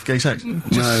having enough gay sex? No.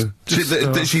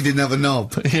 That she didn't have a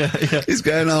knob. Yeah. It's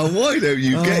going, oh, why don't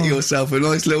you get yourself a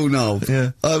nice little knob?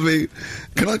 Yeah. I mean,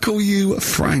 can I call you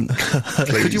Frank,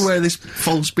 please? Could you wear this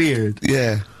false beard?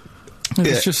 Yeah.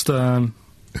 It's just, well,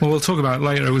 we'll talk about it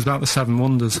later. It was about the 7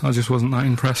 Wonders. I just wasn't that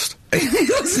impressed. He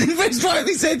wasn't impressed, right?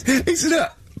 He said,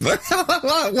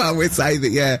 well, we'd say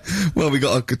that, yeah. Well, we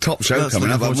got a top show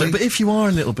coming up, haven't we? But if you are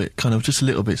a little bit, just a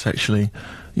little bit sexually,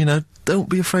 you know, don't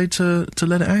be afraid to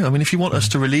let it out. I mean, if you want us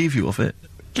to relieve you of it.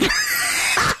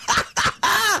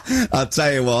 I'll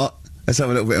tell you what. Let's have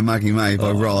a little bit of Maggie May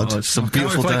by Rod. It's some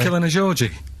beautiful day. Killing a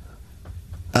Georgie.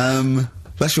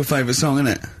 That's your favourite song, isn't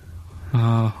it?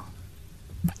 Oh.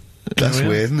 That's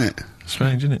weird, isn't it?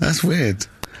 Strange, isn't it? That's weird.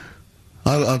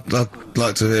 I'd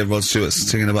like to hear Rod Stewart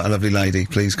singing about a lovely lady,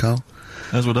 please, Carl.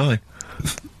 As would I.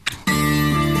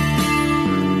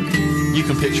 You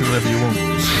can picture whatever you want.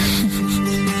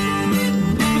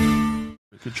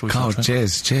 Good choice, Carl,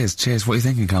 cheers. What are you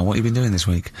thinking, Carl? What have you been doing this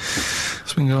week?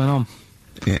 What's been going on?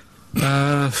 Yeah.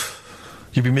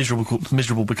 You'd be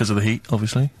miserable because of the heat,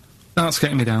 obviously. That's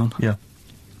getting me down. Yeah.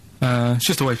 It's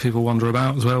just the way people wander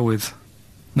about as well with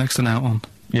next to out on.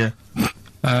 Yeah.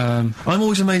 I'm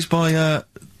always amazed by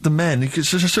the men.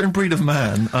 There's a certain breed of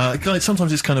man. Guys,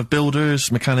 sometimes it's kind of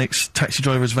builders, mechanics, taxi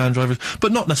drivers, van drivers,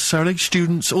 but not necessarily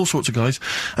students, all sorts of guys.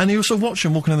 And you sort of watch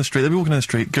them walking down the street. They'll be walking down the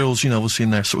street, girls, you know, obviously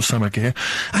in their sort of summer gear,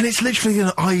 and it's literally, you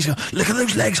know, eyes go, look at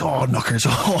those legs, oh, knockers,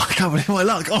 oh, I can't believe my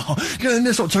luck, oh, you know, and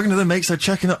they're sort of talking to their mates, they're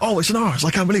checking it, oh, it's an ours,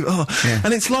 I can't believe it, oh. Yeah.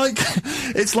 And it's like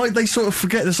they sort of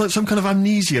forget, there's like some kind of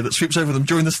amnesia that sweeps over them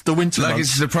during the winter months. Like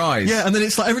it's a surprise. Yeah, and then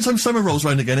it's like every time summer rolls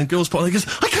around again and girls put on, they goes,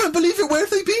 I can't believe it, where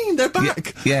have they been? They're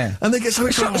back. Yeah. And they get so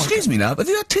excited. Excuse me now, but have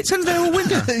you had tits under there all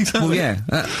winter? Exactly. Well, yeah.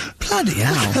 Bloody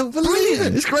hell. I can't believe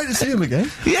it. It's great to see them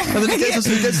again. Yeah. And then he gets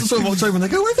to sort of October and they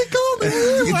go, where have they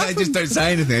gone? They just don't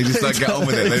say anything, they just like get on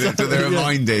with it, they're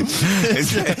reminded.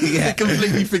 They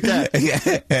completely forget.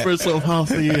 For sort of half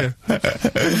the year.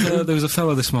 There was a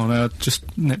fella this morning, I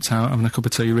just nipped out having a cup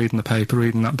of tea, reading the paper,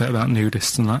 reading that bit about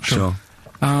nudists and that. Sure.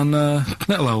 And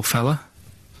little old fella,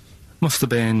 must have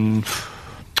been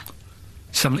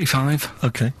 75.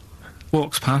 Okay.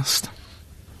 Walks past,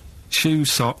 shoes,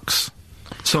 socks,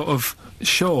 sort of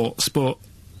shorts, but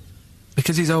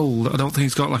because he's old, I don't think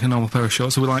he's got like a normal pair of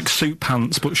shorts. So with like suit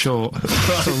pants, but short.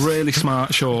 So really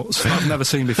smart shorts I've never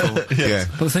seen before. Yeah.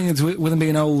 But the thing is, with him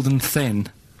being old and thin,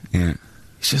 yeah,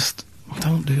 it's just,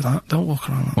 don't do that. Don't walk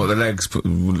around like that. What, the legs?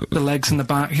 The legs and the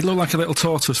back. He looked like a little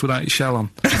tortoise without his shell on.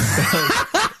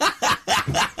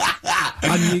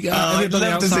 And you get everybody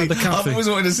outside the cafe. I've always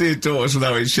wanted to see a tortoise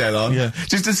without its shell on. Yeah.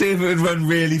 Just to see if it would run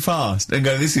really fast and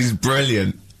go, this is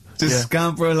brilliant. Just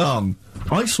scamper along.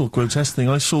 I saw a grotesque thing.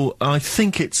 I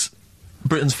think it's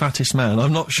Britain's fattest man.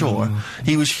 I'm not sure.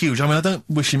 He was huge. I mean, I don't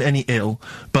wish him any ill,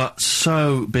 but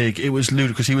so big, it was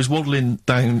ludicrous. He was waddling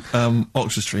down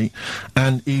Oxford Street,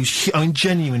 and he was, I mean,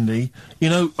 genuinely, you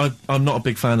know, I'm not a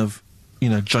big fan of, you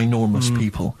know, ginormous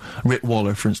people. Rip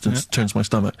Waller, for instance, turns my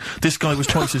stomach. This guy was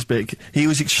twice as big. He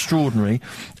was extraordinary.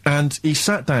 And he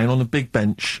sat down on a big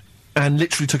bench and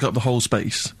literally took up the whole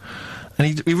space.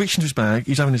 And he reached into his bag,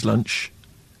 he's having his lunch,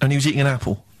 and he was eating an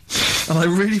apple. And I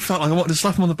really felt like I wanted to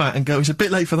slap him on the back and go, it's a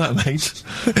bit late for that, mate.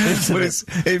 Well, it's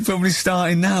probably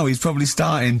starting now. He's probably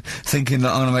starting thinking that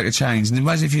I'm going to make a change. And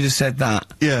imagine if you'd have said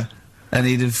that. Yeah. And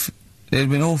it'd have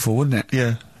been awful, wouldn't it?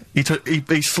 Yeah. He cut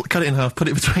it in half, put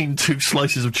it between 2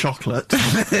 slices of chocolate. I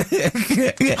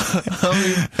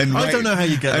mean, I don't know how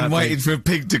you get that. And waited for a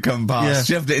pig to come past,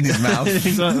 shoved it in his mouth.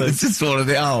 Exactly. Just swallowed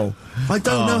it whole. I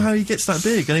don't know how he gets that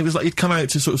big. And it was like he'd come out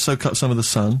to sort of soak up some of the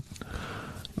sun.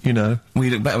 You know. Well,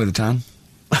 you look better with a tan.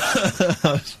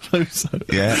 I suppose so.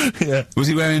 Yeah. Yeah. Was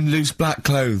he wearing loose black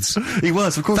clothes? He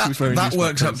was, of course he was wearing loose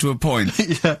black clothes. That works up to a point.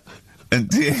 Yeah. And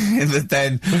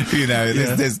then, you know,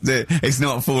 it's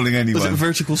not fooling anyone. Was it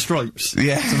vertical stripes?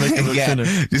 Yeah. To make it look thinner?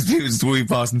 Just people just walk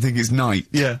past and think it's night.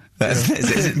 Yeah.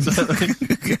 Exactly.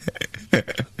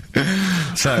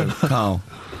 So, Carl.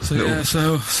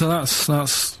 So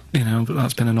that's, you know,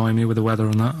 that's been annoying me with the weather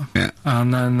and that. Yeah.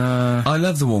 And then, I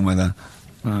love the warm weather.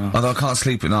 Although I can't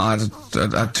sleep at night,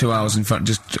 I had 2 hours in front,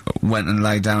 just went and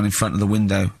lay down in front of the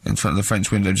window, in front of the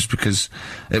French window, just because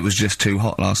it was just too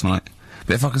hot last night.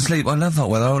 But if I can sleep, I love hot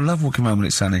weather. I love walking around when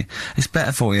it's sunny. It's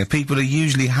better for you. People are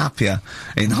usually happier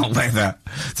in hot weather.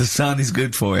 The sun is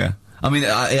good for you. I mean, it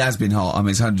has been hot. I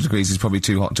mean, it's 100 degrees. It's probably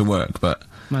too hot to work, but...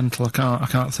 Mental, I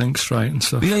can't think straight and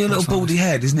stuff. Yeah, your little baldy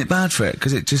head, isn't it bad for it?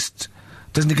 Because it just...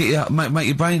 Doesn't it get you... make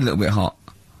your brain a little bit hot?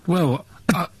 Well,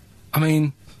 I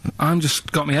mean, I'm just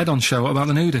got my head on show. What about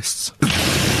the nudists?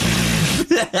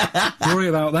 Worry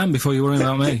about them before you worry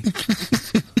about me.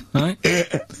 Right?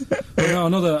 But no,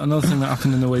 another thing that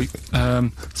happened in the week,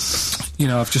 you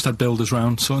know, I've just had builders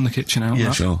round sorting the kitchen out.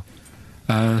 Yeah, sure.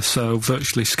 So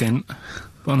virtually skint.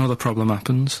 But another problem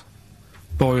happens.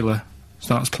 Boiler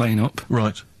starts playing up.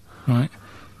 Right. Right.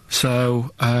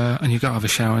 So, and you've got to have a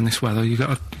shower in this weather. You've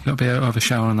got to be able to have a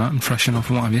shower and that and freshen up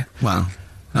and what have you. Well,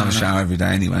 I have a shower every day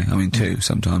anyway. I mean, 2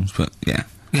 sometimes, but yeah.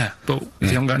 Yeah, but if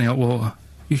you haven't got any hot water,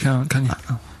 you can't, can you?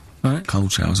 Right?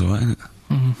 Cold shower's alright, isn't it?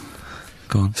 Mm-hmm.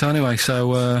 Go on. So anyway,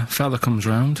 fella comes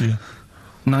round. Yeah.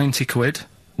 90 quid.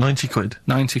 90 quid?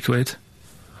 90 quid.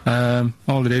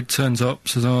 All he did, turns up,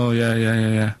 says, oh,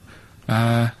 yeah.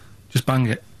 Just bang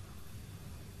it.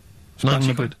 Just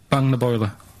 90 quid? Bang the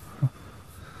boiler.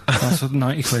 That's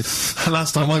 90 quid.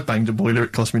 Last time I banged a boiler,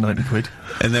 it cost me 90 quid.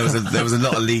 And there was a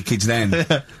lot of leakage then.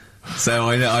 Yeah. So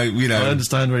I you know... I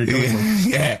understand where you're coming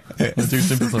from. Yeah. I do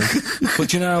sympathise. But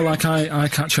do you know, like, I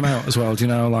catch them out as well. Do you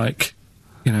know, like,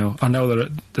 you know, I know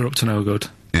they're up to no good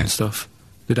and stuff.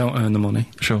 They don't earn the money.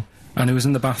 Sure. And he was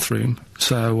in the bathroom,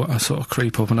 so I sort of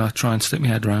creep up and I try and stick my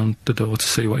head round the door to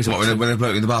see what he's up to. When a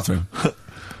bloke in the bathroom?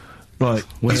 Right.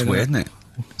 That's weird, isn't it?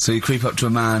 So you creep up to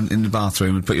a man in the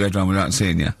bathroom and put your head round without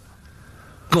seeing you?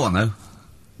 Go on, though.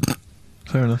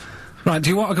 Fair enough. Right, do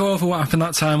you want to go over what happened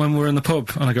that time when we were in the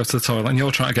pub and I go to the toilet and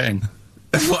you're trying to get in?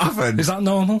 What happened? Is that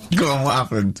normal? Go on, what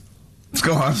happened?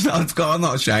 Go on, I'm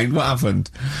not ashamed. What happened?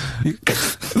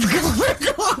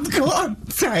 Go on,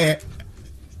 say it.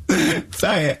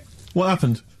 Say it. What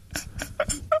happened?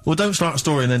 Well, don't start a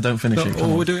story and then don't finish it. Or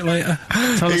we'll do it later.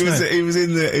 He was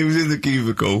in the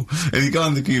cubicle, and he got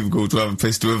in the cubicle to have a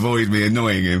piss to avoid me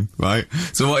annoying him, right?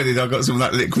 So what I did, I got some of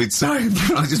that liquid soap,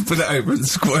 and I just put it over and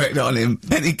squirted on him.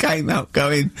 Then he came out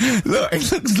going, look,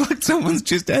 it looks like someone's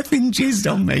just effing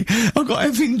jizzed on me. I've got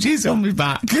effing jizz on me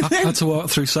back. I had to walk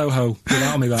through Soho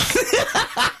without me back.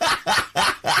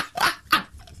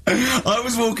 I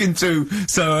was walking through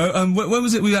Soho, when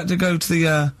was it we had to go to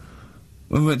the,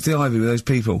 when we went to the Ivy with those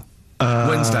people?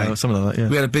 Wednesday. Something like that, yeah.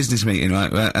 We had a business meeting,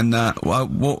 right? And, we were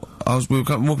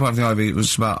walking around the Ivy, it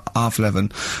was about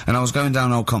 11:30, and I was going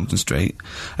down Old Compton Street,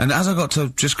 and as I got to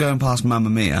just going past Mamma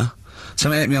Mia,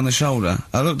 something hit me on the shoulder.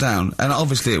 I looked down, and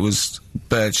obviously it was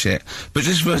bird shit, but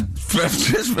just for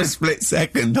a split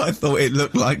second, I thought it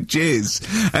looked like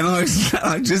jizz, and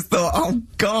I just thought, oh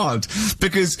God,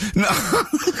 because no,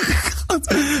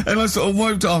 and I sort of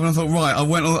wiped it off, and I thought, right, I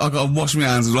got to wash my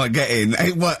hands and like get in.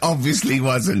 It obviously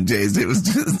wasn't jizz. It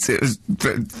was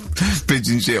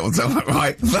pigeon shit or something,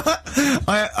 right? But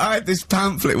I had this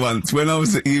pamphlet once when I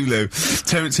was at ULU.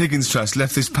 Terence Higgins Trust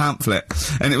left this pamphlet,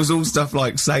 and it was all stuff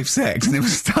like safe sex, and it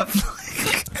was stuff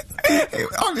like.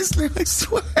 Honestly, I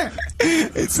swear,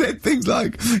 it said things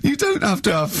like, you don't have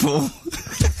to have full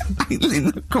anal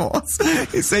intercourse.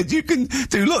 It said you can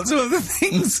do lots of other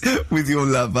things with your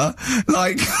lover,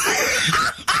 like...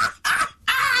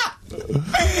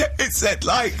 It said,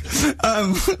 like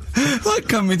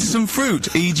come into some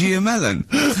fruit, e.g. a melon.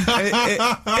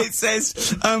 It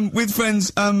says, with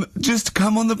friends, just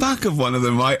come on the back of one of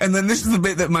them, right? And then this is the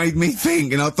bit that made me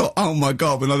think, and I thought, oh my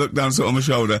God, when I looked down sort of my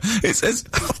shoulder, it says,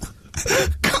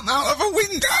 come out of a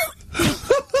window!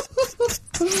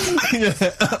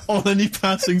 Yeah, on any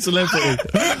passing celebrity.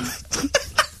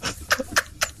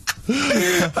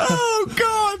 Oh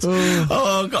God!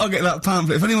 Oh, I'll get that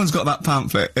pamphlet. If anyone's got that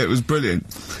pamphlet, it was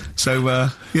brilliant. So,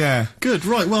 yeah. Good,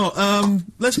 right, well,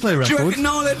 let's play a record. Do you reckon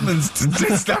Noel Edmonds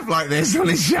did stuff like this on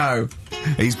his show?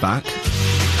 He's back.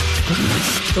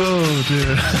 Oh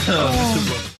dear.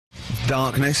 Oh.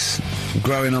 Darkness,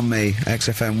 growing on me,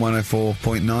 XFM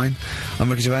 104.9. I'm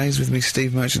Ricky Gervais, with me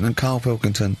Steve Merchant and Karl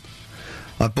Pilkington.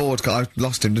 I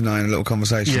lost him, didn't I, in a little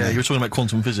conversation? Yeah, you were talking about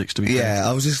quantum physics, to be fair. Yeah,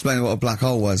 I was just explaining what a black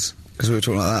hole was, because we were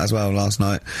talking like that as well last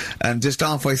night. And just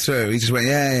halfway through, he just went,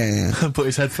 yeah. Put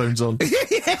his headphones on.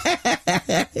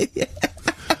 Yeah.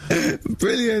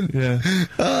 Brilliant. Yeah.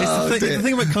 Oh, the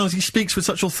thing about Karl is he speaks with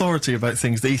such authority about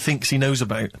things that he thinks he knows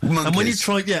about. Monkeys.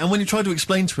 And when you try to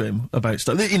explain to him about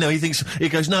stuff, you know, he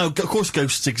goes, no, of course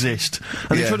ghosts exist.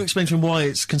 And you try to explain to him why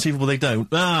it's conceivable they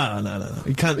don't. No.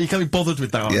 He can't be bothered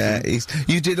with that. Yeah,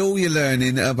 you did all your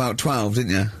learning at about 12,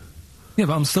 didn't you? Yeah,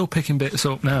 but I'm still picking bits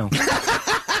up now.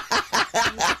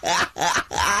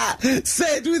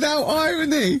 Said without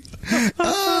irony.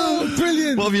 Oh,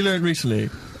 brilliant. What have you learned recently?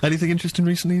 Anything interesting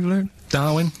recently you've learned?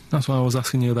 Darwin. That's why I was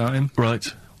asking you about him. Right.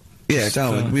 Yeah,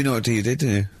 Darwin. We know what you did,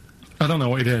 didn't you? I don't know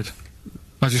what he did.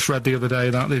 I just read the other day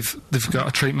that they've got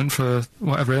a treatment for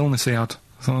whatever illness he had.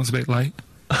 I thought that was a bit late.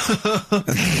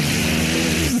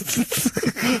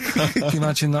 Can you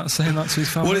imagine that, saying that to his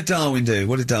family? What did Darwin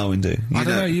do? I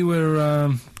don't know, you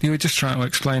were just trying to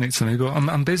explain it to me, but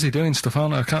I'm busy doing stuff,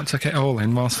 aren't I? I can't take it all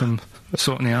in whilst I'm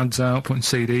sorting the ads out, putting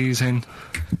CDs in.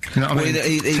 You know what I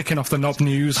mean? Ticking off the knob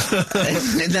news.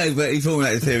 No, but he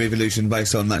formulated the theory of evolution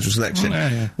based on natural selection.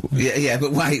 Yeah,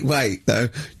 but wait, though.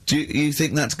 Do you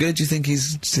think that's good? Do you think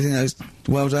that's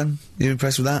well done? You're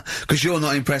impressed with that? Because you're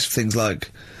not impressed with things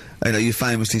like, you know, you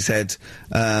famously said,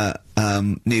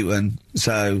 Newton,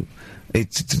 so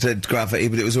it said gravity,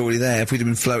 but it was already there. If we'd have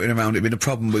been floating around, it'd been a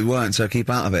problem. We weren't, so keep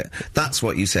out of it. That's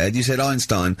what you said. You said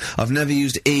Einstein. I've never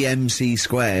used EMC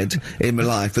squared in my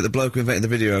life, but the bloke who invented the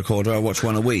video recorder, I watch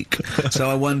one a week. So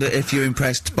I wonder if you're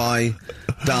impressed by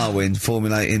Darwin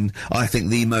formulating, I think,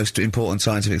 the most important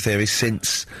scientific theory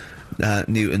since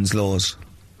Newton's laws.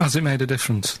 Has it made a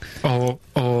difference? Or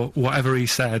whatever he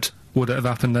said, would it have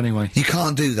happened anyway? You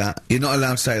can't do that. You're not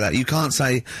allowed to say that. You can't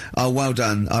say, oh, well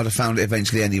done, I'd have found it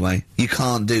eventually anyway. You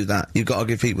can't do that. You've got to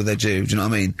give people their due, do you know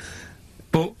what I mean?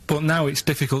 But now it's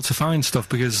difficult to find stuff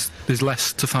because there's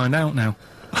less to find out now.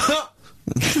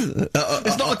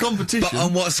 It's not a competition. But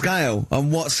on what scale? On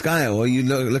what scale are you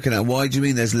looking at? Why do you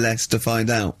mean there's less to find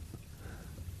out?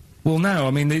 Well, now,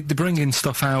 I mean, they're bringing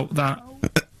stuff out that...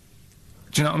 do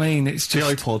you know what I mean? It's just...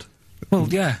 The iPod. Well,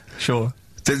 yeah. Sure.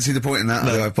 Didn't see the point in that,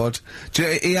 no. The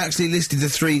iPod. He actually listed the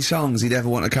 3 songs he'd ever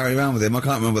want to carry around with him. I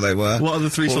can't remember what they were. What are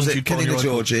the 3 songs you'd put on your iPod?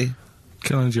 Georgie.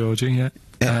 Killing Georgie, yeah.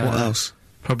 Yeah, what else?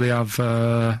 Probably have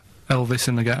Elvis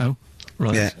in the Ghetto.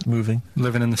 Right, yeah. Moving.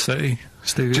 Living in the City.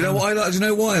 Stevie. Do you know what I like? Do you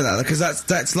know why that? Because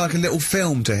that's like a little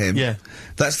film to him. Yeah.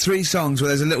 That's 3 songs where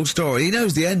there's a little story. He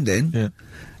knows the ending. Yeah.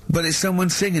 But it's someone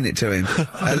singing it to him.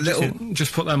 A little...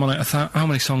 Just put them on it. How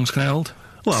many songs can it hold?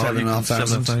 Well, 7,500.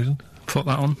 7,000. Put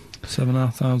that on.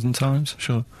 7,500 times.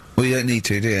 Sure. Well, you don't need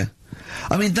to, do you?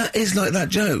 I mean, that is like that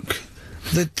joke.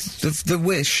 The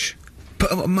wish.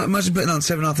 Imagine putting on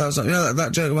 7,500. You know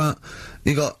that joke about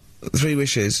you got 3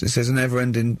 wishes. It says a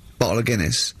never-ending bottle of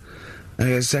Guinness. And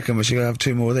he goes, second wish, you're going to have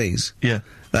 2 more of these. Yeah.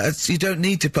 You don't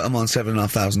need to put them on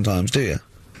 7,500 times, do you?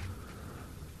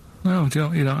 No,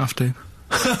 you don't have to.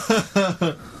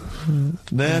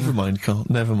 Never mind, Carl.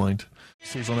 Never mind.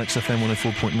 This is on XFM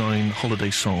 104.9 Holiday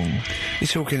Song. You're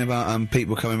talking about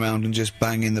people coming round and just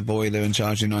banging the boiler and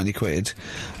charging 90 quid.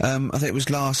 I think it was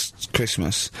last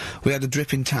Christmas. We had a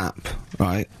dripping tap,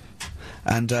 right?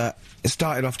 And it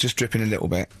started off just dripping a little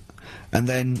bit. And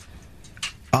then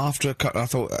after a cut, I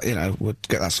thought, you know, we'd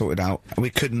get that sorted out. And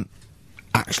we couldn't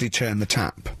actually turn the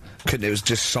tap. It was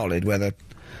just solid where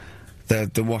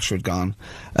the washer had gone.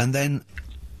 And then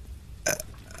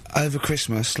over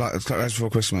Christmas, like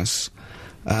before Christmas,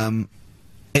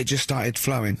 it just started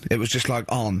flowing. It was just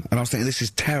like on, and I was thinking, this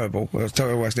is terrible. It was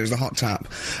terrible. It was the hot tap,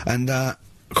 and of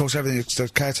course everything. The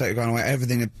caretaker going away.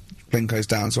 Everything had been closed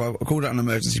down. So I called out an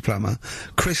emergency plumber.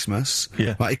 Christmas,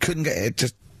 yeah. Right, he couldn't get it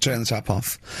to turn the tap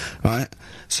off, right?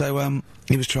 So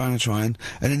he was trying, and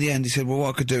in the end he said, well,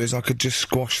 what I could do is I could just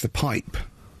squash the pipe.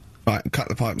 Right, cut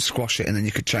the pipe and squash it, and then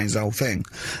you could change the whole thing.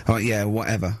 I'm like, yeah,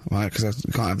 whatever, right, because I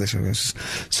can't have this, I guess.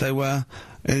 So,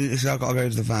 he said, I've got to go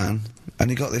to the van, and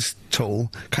he got this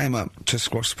tool, came up to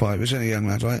squash the pipe. He was only a young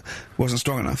lad, right? Wasn't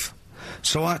strong enough.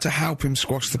 So I had to help him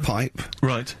squash the pipe.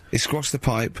 Right. He squashed the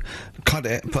pipe, cut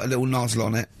it, put a little nozzle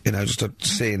on it, you know, just to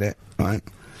seal it, right?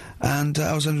 And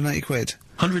I was 180 quid.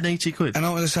 180 quid? And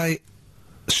I want to say,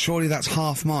 surely that's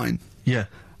half mine. Yeah.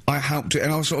 I helped it,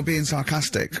 and I was sort of being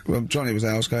sarcastic. Well, Johnny was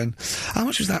there, I was going, how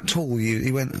much was that tool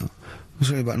he went, oh, it was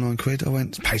only about 9 quid. I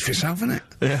went, pays for itself, innit?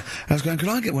 Yeah. And I was going, could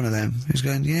I get one of them? He was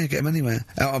going, yeah, get them anywhere.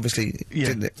 Obviously, yeah.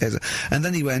 Didn't it? And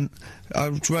then he went, I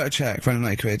wrote a cheque for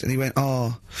 180 quid, and he went,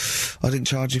 oh, I didn't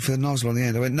charge you for the nozzle on the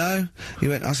end. I went, no. He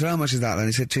went, I said, how much is that then?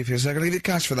 He said, £2.50. I said, I'll leave it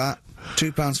cash for that.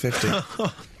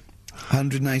 £2.50.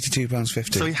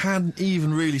 £182.50. So he hadn't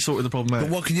even really sorted the problem out. But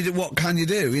what can you do? What can you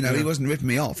do? You know, he wasn't ripping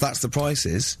me off. That's the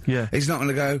prices. Yeah. He's not going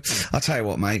to go, I'll tell you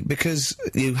what, mate, because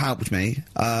you helped me,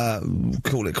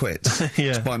 call it quits.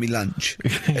 Yeah. Just buy me lunch.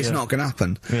 It's not going to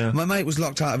happen. Yeah. My mate was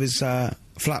locked out of his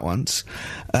flat once,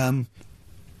 and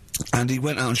he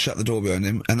went out and shut the door behind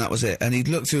him, and that was it. And he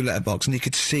looked through a letterbox, and he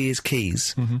could see his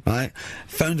keys, right?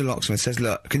 Phoned a locksmith, says,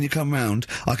 look, can you come round?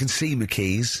 I can see my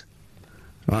keys,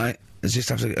 right? I just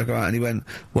have to go out, and he went,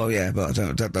 well, yeah, but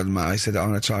that doesn't matter. He said, I'm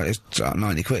going to try it, it's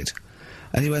 90 quid.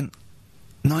 And he went,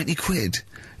 90 quid?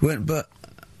 He went, but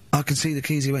I can see the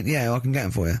keys. He went, yeah, I can get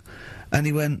them for you. And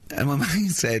he went, and my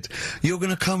mate said, you're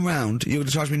gonna come round, you're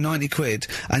gonna charge me 90 quid,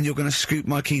 and you're gonna scoop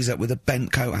my keys up with a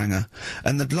bent coat hanger.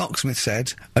 And the locksmith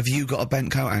said, have you got a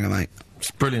bent coat hanger, mate?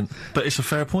 It's brilliant. But it's a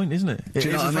fair point, isn't it? Do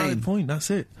you know what I mean? It's a valid point,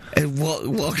 that's it.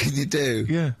 What can you do?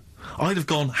 Yeah. I'd have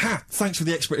gone, ha, thanks for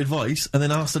the expert advice, and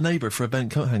then asked the neighbour for a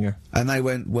bent coat hanger. And they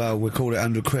went, well, we'll call it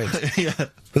 100 quid. Yeah.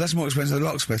 But that's more expensive than a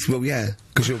locksmith. Well, yeah,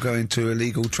 because you're going to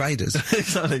illegal traders.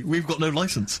 Exactly. We've got no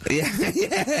licence. Yeah.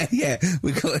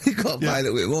 We've got to pay a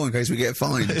little bit more in case we get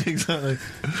fined. Exactly.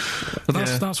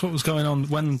 But that's what was going on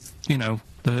when, you know,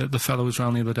 the fellow was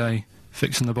round the other day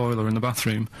fixing the boiler in the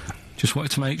bathroom. Just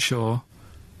wanted to make sure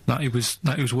that he was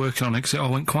working on it, because it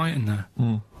all went quiet in there.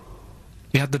 Mm.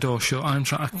 He had the door shut. I'm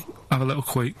trying to have a little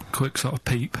quick sort of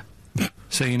peep,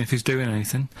 seeing if he's doing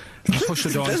anything. And I push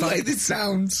the door. The way this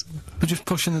sounds. But just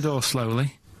pushing the door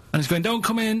slowly, and he's going, "Don't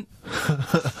come in."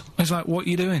 I was like, "What are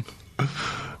you doing?"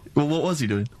 Well, what was he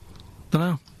doing?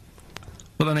 Dunno.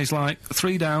 But then he's like,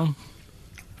 3 down.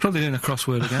 Probably doing a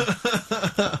crossword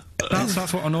again.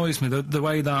 That's what annoys me. The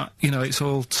way that, you know, it's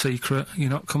all secret. You're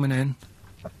not coming in,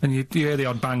 and you hear the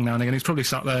odd bang now and again. He's probably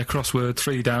sat there, crossword,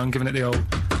 3 down, giving it the old.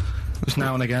 Just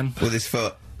now and again. With his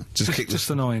foot. Just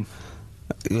annoying.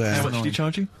 Yeah. How much did he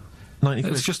charge you? 90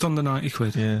 quid? It's just under 90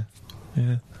 quid. Yeah.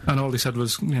 Yeah. And all he said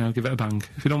was, you know, give it a bang.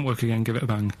 If you don't work again, give it a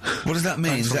bang. What does that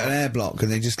mean? Is that an air block?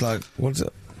 And they just like, what is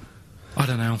it? I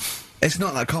don't know. It's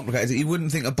not that complicated. You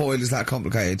wouldn't think a boiler's that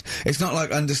complicated. It's not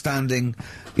like understanding,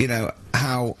 you know,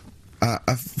 how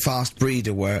a fast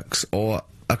breeder works or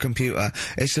a computer.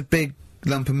 It's a big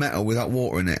lump of metal without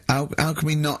water in it. How can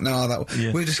we not know how that...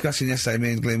 Yeah. We were discussing yesterday,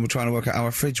 me and Glenn were trying to work out how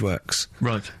a fridge works.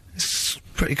 Right. It's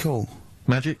pretty cool.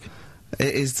 Magic?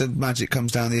 It is. The magic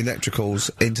comes down the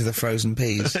electricals into the frozen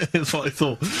peas. That's what I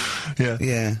thought. Yeah.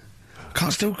 Yeah.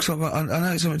 Can't still... I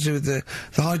know it's something to do with the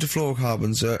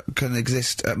hydrofluorocarbons can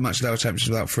exist at much lower temperatures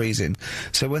without freezing.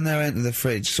 So when they enter the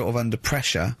fridge, sort of under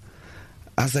pressure,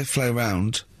 as they flow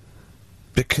round,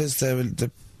 because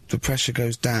the pressure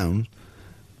goes down...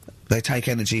 They take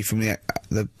energy from the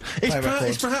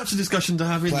It's perhaps a discussion to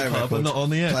have in the pub, but not on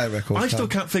the air. I still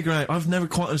can't figure out. I've never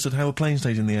quite understood how a plane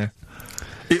stays in the air.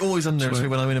 It always unnerves me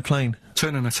when I'm in a plane.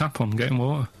 Turning a tap on, getting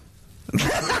water.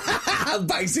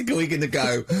 Basically, gonna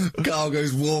go. Carl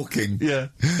goes walking. Yeah.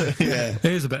 Yeah.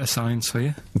 Here's a bit of science for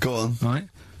you. Go on. Right.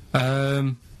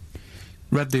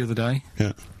 Read the other day.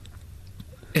 Yeah.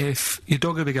 If you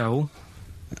dug a big hole,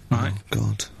 right? Oh,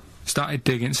 God. Started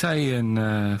digging, say in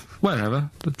wherever,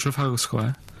 the Trafalgar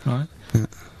Square, right?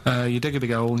 Yeah. You dig a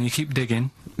big hole and you keep digging,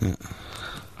 yeah.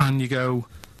 And you go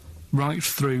right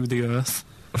through the earth,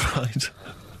 right,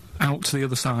 out to the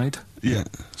other side. Yeah.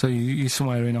 So you're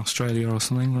somewhere in Australia or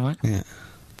something, right? Yeah.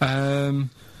 And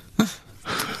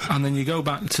then you go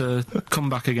back to come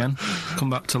back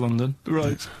to London.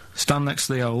 Right. Stand next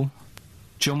to the hole,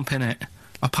 jump in it.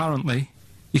 Apparently,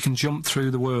 you can jump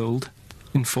through the world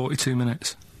in 42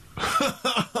 minutes.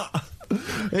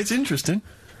 It's interesting.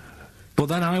 But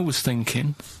then I was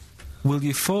thinking, will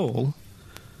you fall?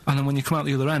 And then when you come out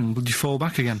the other end, would you fall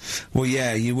back again? Well,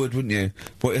 yeah, you would, wouldn't you?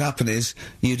 What would happen is,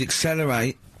 you'd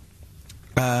accelerate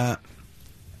 10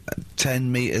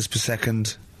 metres per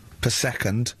second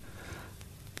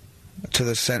to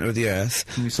the centre of the Earth,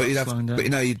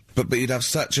 but you'd have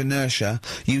such inertia,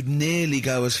 you'd nearly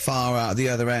go as far out the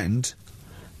other end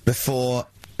before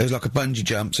it was like a bungee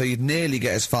jump, so you'd nearly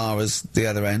get as far as the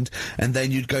other end, and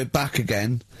then you'd go back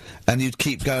again, and you'd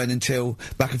keep going until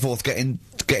back and forth, getting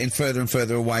further and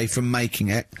further away from making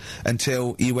it,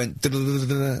 until you went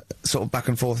sort of back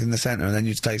and forth in the centre, and then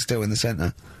you'd stay still in the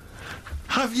centre.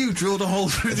 Have you drilled a hole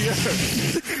through the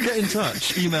earth? Get in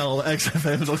touch. Email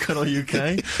xfm.co.uk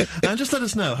and just let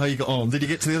us know how you got on. Did you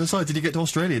get to the other side? Did you get to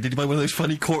Australia? Did you buy one of those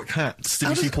funny cork hats? Did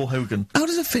you see Paul Hogan? How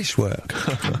does a fish work?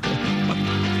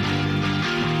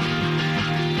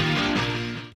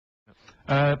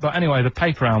 But anyway, the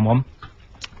paper round one.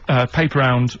 Paper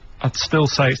round, I'd still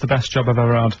say it's the best job I've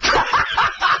ever had.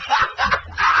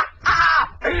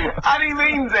 And he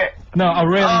means it! No, I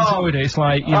really enjoyed it. It's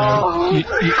like, you know,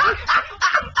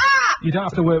 you don't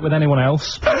have to work with anyone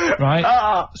else,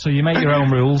 right? So you make your own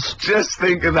rules. Just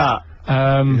think of that.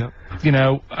 You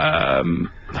know,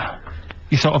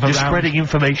 you sort of You're spreading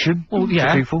information to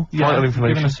people. Vital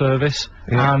information. Giving a service.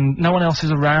 And no one else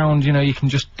is around, you know, you can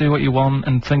just do what you want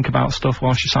and think about stuff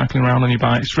whilst you're cycling around on your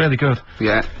bike. It's really good.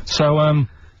 Yeah.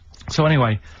 So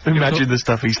anyway... Imagine the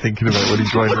stuff he's thinking about when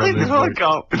he's driving around his bike.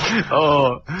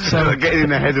 So getting in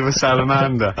the head of a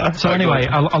salamander. So anyway,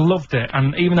 I loved it,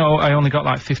 and even though I only got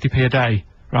like 50p a day,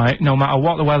 right, no matter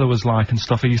what the weather was like and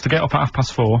stuff, I used to get up at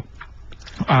 4:30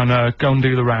 and go and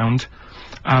do the round,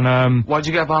 And, Why'd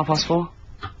you get up at 4:30?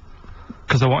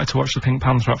 because I wanted to watch the Pink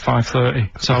Panther at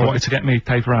 5:30, so I wanted to get me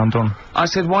paper round done. I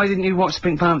said, why didn't you watch the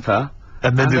Pink Panther?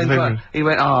 And then did the paper. He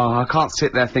went, oh, I can't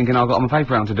sit there thinking I've got my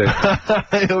paper round to do.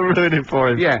 You'll ruin it for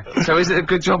him. Yeah, so is it a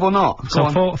good job or not? So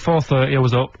 4:30 I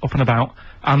was up and about,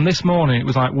 and this morning it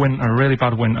was like winter, really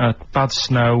bad winter, bad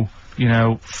snow, you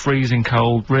know, freezing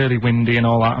cold, really windy and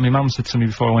all that. And my mum said to me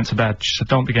before I went to bed, she said,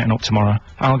 don't be getting up tomorrow,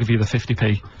 I'll give you the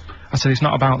 50p. I said, it's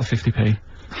not about the 50p.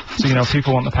 So, you know,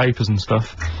 people want the papers and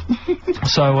stuff.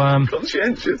 So,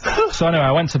 Conscientious. so anyway,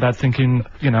 I went to bed thinking,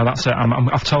 you know, that's it,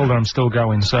 I've told her I'm still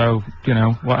going, so, you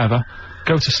know, whatever.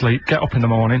 Go to sleep, get up in the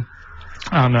morning,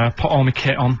 and put all my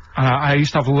kit on. And I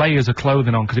used to have layers of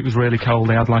clothing on because it was really cold.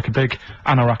 I had like a big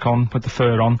anorak on with the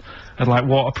fur on, I had like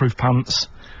waterproof pants,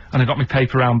 and I got my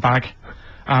paper round bag.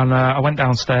 And I went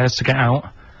downstairs to get out,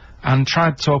 and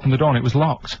tried to open the door and it was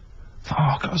locked.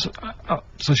 Oh, God,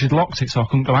 so she'd locked it so I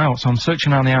couldn't go out, so I'm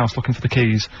searching around the house looking for the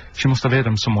keys. She must have hid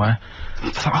them somewhere.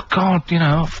 I thought, oh God, you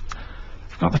know,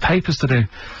 I've got the papers to do.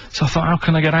 So I thought, how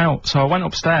can I get out? So I went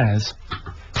upstairs,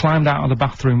 climbed out of the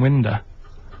bathroom window.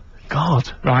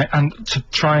 God. Right, and to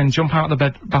try and jump out of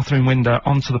the bathroom window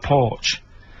onto the porch.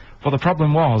 But the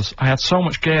problem was, I had so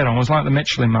much gear on, I was like the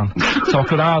Michelin Man. So I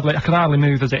could hardly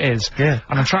move as it is. Yeah.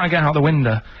 And I'm trying to get out the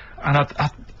window, and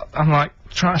I'm like,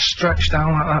 trying to stretch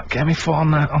down like that, get my foot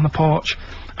on the porch,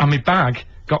 and my bag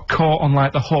got caught on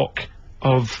like the hook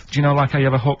of, do you know, like how you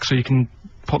have a hook so you can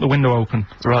put the window open?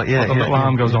 Right, yeah, the little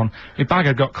arm goes on. My bag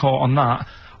had got caught on that.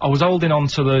 I was holding on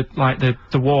to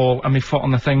the wall and my foot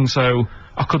on the thing, so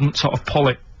I couldn't sort of pull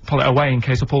it away in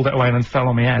case I pulled it away and then fell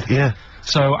on my head. Yeah.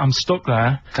 So I'm stuck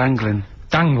there. Dangling.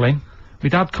 My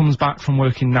dad comes back from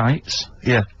working nights.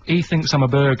 Yeah. He thinks I'm a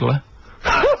burglar.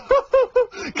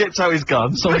 Gets out his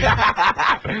gun. So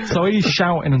he's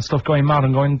shouting and stuff, going mad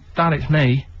and going, Dad, it's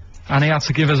me. And he had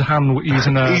to give us a hand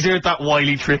using a... He's heard that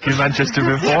wily trick in Manchester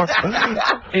before.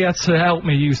 He had to help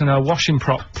me using a washing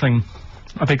prop thing.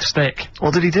 A big stick.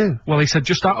 What did he do? Well, he said,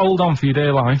 just hold on for your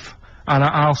dear life, and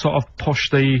I'll sort of push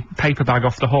the paper bag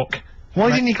off the hook.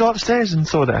 Why didn't you go upstairs and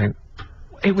sort it out?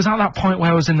 It was at that point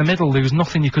where I was in the middle, there was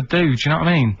nothing you could do, do you know what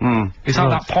I mean? It's at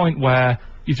that point where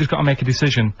you've just got to make a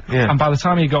decision. Yeah. And by the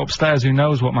time you got upstairs, who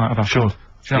knows what might have happened. Sure. Do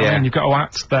you know what I mean? You've got to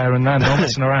act there and then, no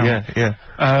messing around.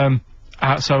 Yeah.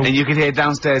 So... And you could hear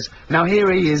downstairs, now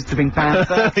here he is, the Pink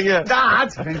Panther. Yeah.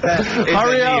 Dad! Hurry up!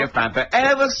 Isn't he a panther?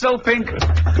 Ever so pink!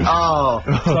 Oh.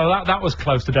 So that was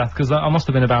close to death, because I must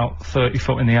have been about 30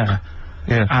 foot in the air.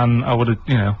 Yeah. And I would have,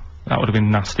 you know, that would have been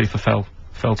nasty if I fell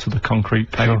to the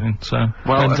concrete paving, so...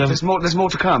 Well, And, there's more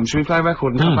to come. Should we play a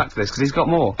record and come back to this? Because he's got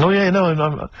more. Oh yeah, no,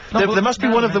 there must be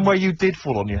one of them where you did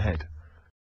fall on your head.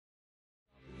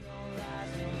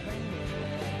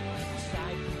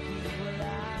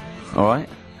 Alright,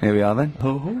 here we are then.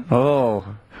 Oh,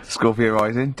 Scorpio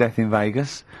Rising, Death in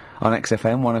Vegas, on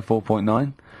XFM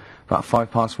 104.9, about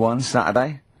 1:05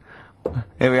 Saturday.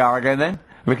 Here we are again then.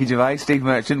 Ricky Gervais, Steve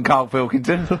Merchant, Karl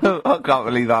Pilkington. I can't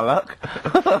believe our luck.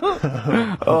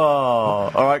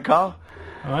 Oh, alright, Karl?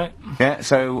 Alright. Yeah,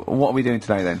 so what are we doing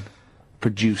today then?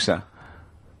 Producer.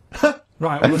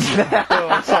 Right, well,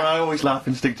 Oh, sorry, I always laugh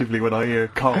instinctively when I hear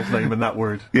Carl's name and that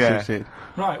word. Yeah. associated.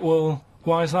 right, well,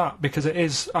 why is that? Because it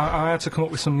is... I had to come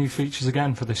up with some new features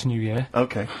again for this new year.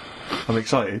 Okay. I'm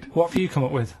excited. What have you come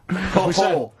up with?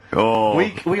 Oh.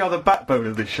 We are the backbone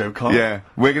of this show, Carl. Yeah,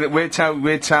 we'll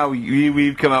tell you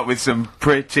we've come up with some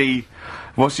pretty...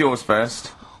 What's yours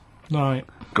first? Right.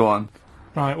 Go on.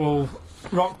 Right, well,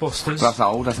 Rockbusters. That's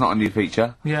old, that's not a new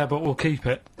feature. Yeah, but we'll keep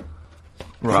it.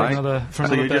 Right. For So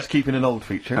another you're bit. just keeping an old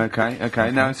feature?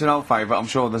 Okay. Now, it's an old favourite. I'm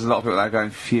sure there's a lot of people that are going,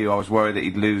 phew, I was worried that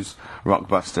he'd lose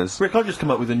Rockbusters. Rick, I've just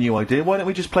come up with a new idea. Why don't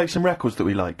we just play some records that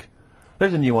we like?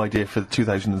 There's a new idea for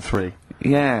 2003.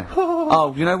 Yeah.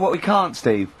 Oh, you know what we can't,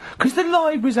 Steve? Because the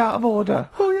library's out of order.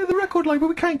 Oh yeah, the record library,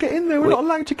 we can't get in there. We're not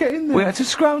allowed to get in there. We had to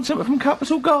scrounge something from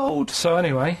Capital Gold. So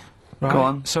anyway... Right, Go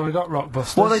on. So we got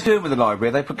Rockbusters. What are they doing with the library?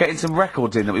 Are they getting some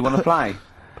records in that we want to play?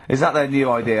 Is that their new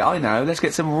idea? I know, let's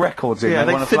get some records in Yeah, that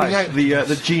we they're want to play. thinning out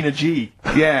the Gina G.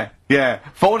 Yeah.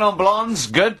 Four non-blondes,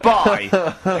 goodbye.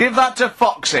 Give that to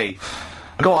Foxy.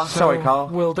 Go on, sorry, Carl.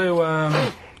 We'll do,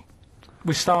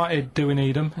 we started Do We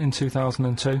Need 'Em in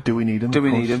 2002. Do we need them? Do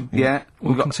we need them? Yeah.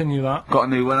 We'll continue that. Got a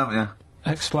new one, haven't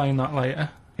you? Explain that later.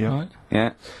 Yeah. Right.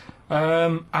 Yeah.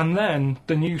 And then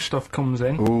the new stuff comes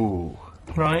in. Ooh.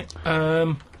 Right.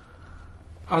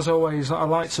 As always, I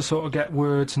like to sort of get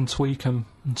words and tweak them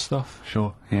and stuff.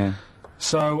 Sure. Yeah.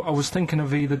 So I was thinking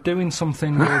of either doing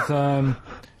something with,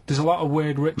 there's a lot of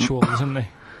weird rituals, isn't there?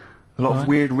 A lot of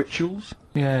weird rituals.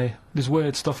 Yeah, there's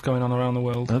weird stuff going on around the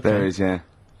world. There is, yeah.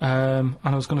 and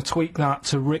I was going to tweak that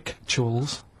to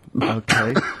rituals.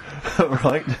 Okay.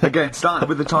 Right. Again, starting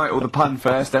with the title, the pun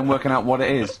first, then working out what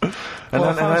it is. Well,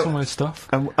 I found some weird stuff.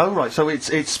 Oh, right, so it's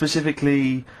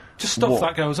specifically... Just stuff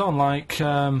that goes on, like...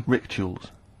 rituals.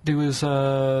 There was,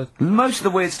 Most of the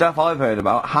weird stuff I've heard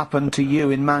about happened to you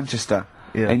in Manchester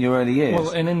in your early years.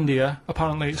 Well, in India,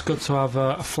 apparently it's good to have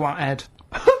a flat head.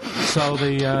 So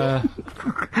the,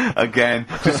 Again,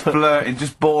 just flirting,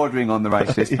 just bordering on the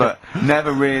racist, but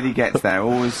never really gets there,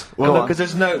 always... Well, no, because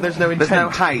there's no intent.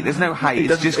 There's no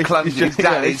hate, it's just clumsy,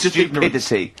 it's just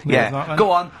stupidity. Yeah. Exactly.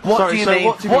 Go on, what do you mean?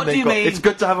 What do you mean? It's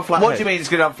good to have a flat head. What do you mean it's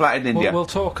good to have a flat head in India? We'll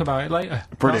talk about it later.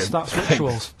 Brilliant. That's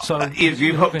rituals. So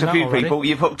you've hooked a few people,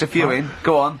 you've hooked a few in,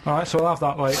 go on. Alright, so we'll have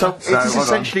that later. So it's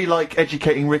essentially like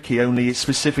Educating Ricky, only it's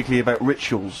specifically about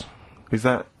rituals. Is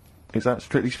that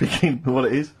strictly speaking what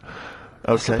it is?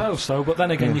 Okay. I suppose so, but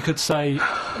then again you could say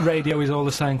radio is all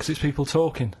the same because it's people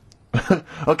talking.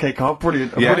 Okay, Carl,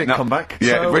 brilliant. Brilliant comeback.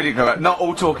 Yeah, brilliant comeback. Not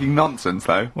all talking nonsense,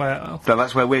 though. Well... So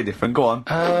that's where we're different, go on.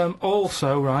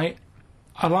 Also, right,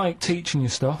 I like teaching you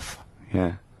stuff.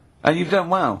 Yeah. And you've done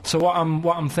well. So what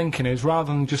I'm thinking is,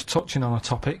 rather than just touching on a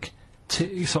topic,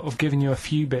 sort of giving you a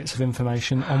few bits of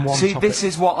information on one topic. See, this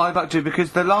is what I'd like to do,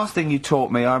 because the last thing you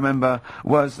taught me, I remember,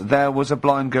 was there was a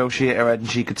blind girl, she hit her head and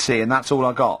she could see, and that's all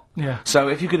I got. Yeah. So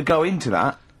if you could go into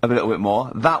that a little bit more,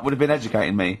 that would have been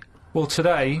educating me. Well,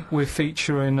 today we're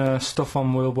featuring stuff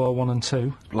on World War I and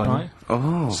II, right?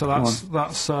 Oh, so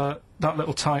that's that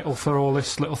little title for all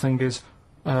this little thing is,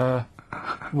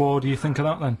 what do you think of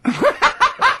that then?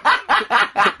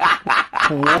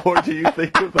 What do you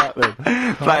think of that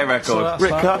then? Play a record. So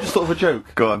Rick, can I just thought of a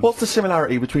joke? Go on. What's the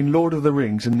similarity between Lord of the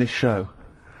Rings and this show?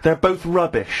 They're both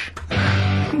rubbish.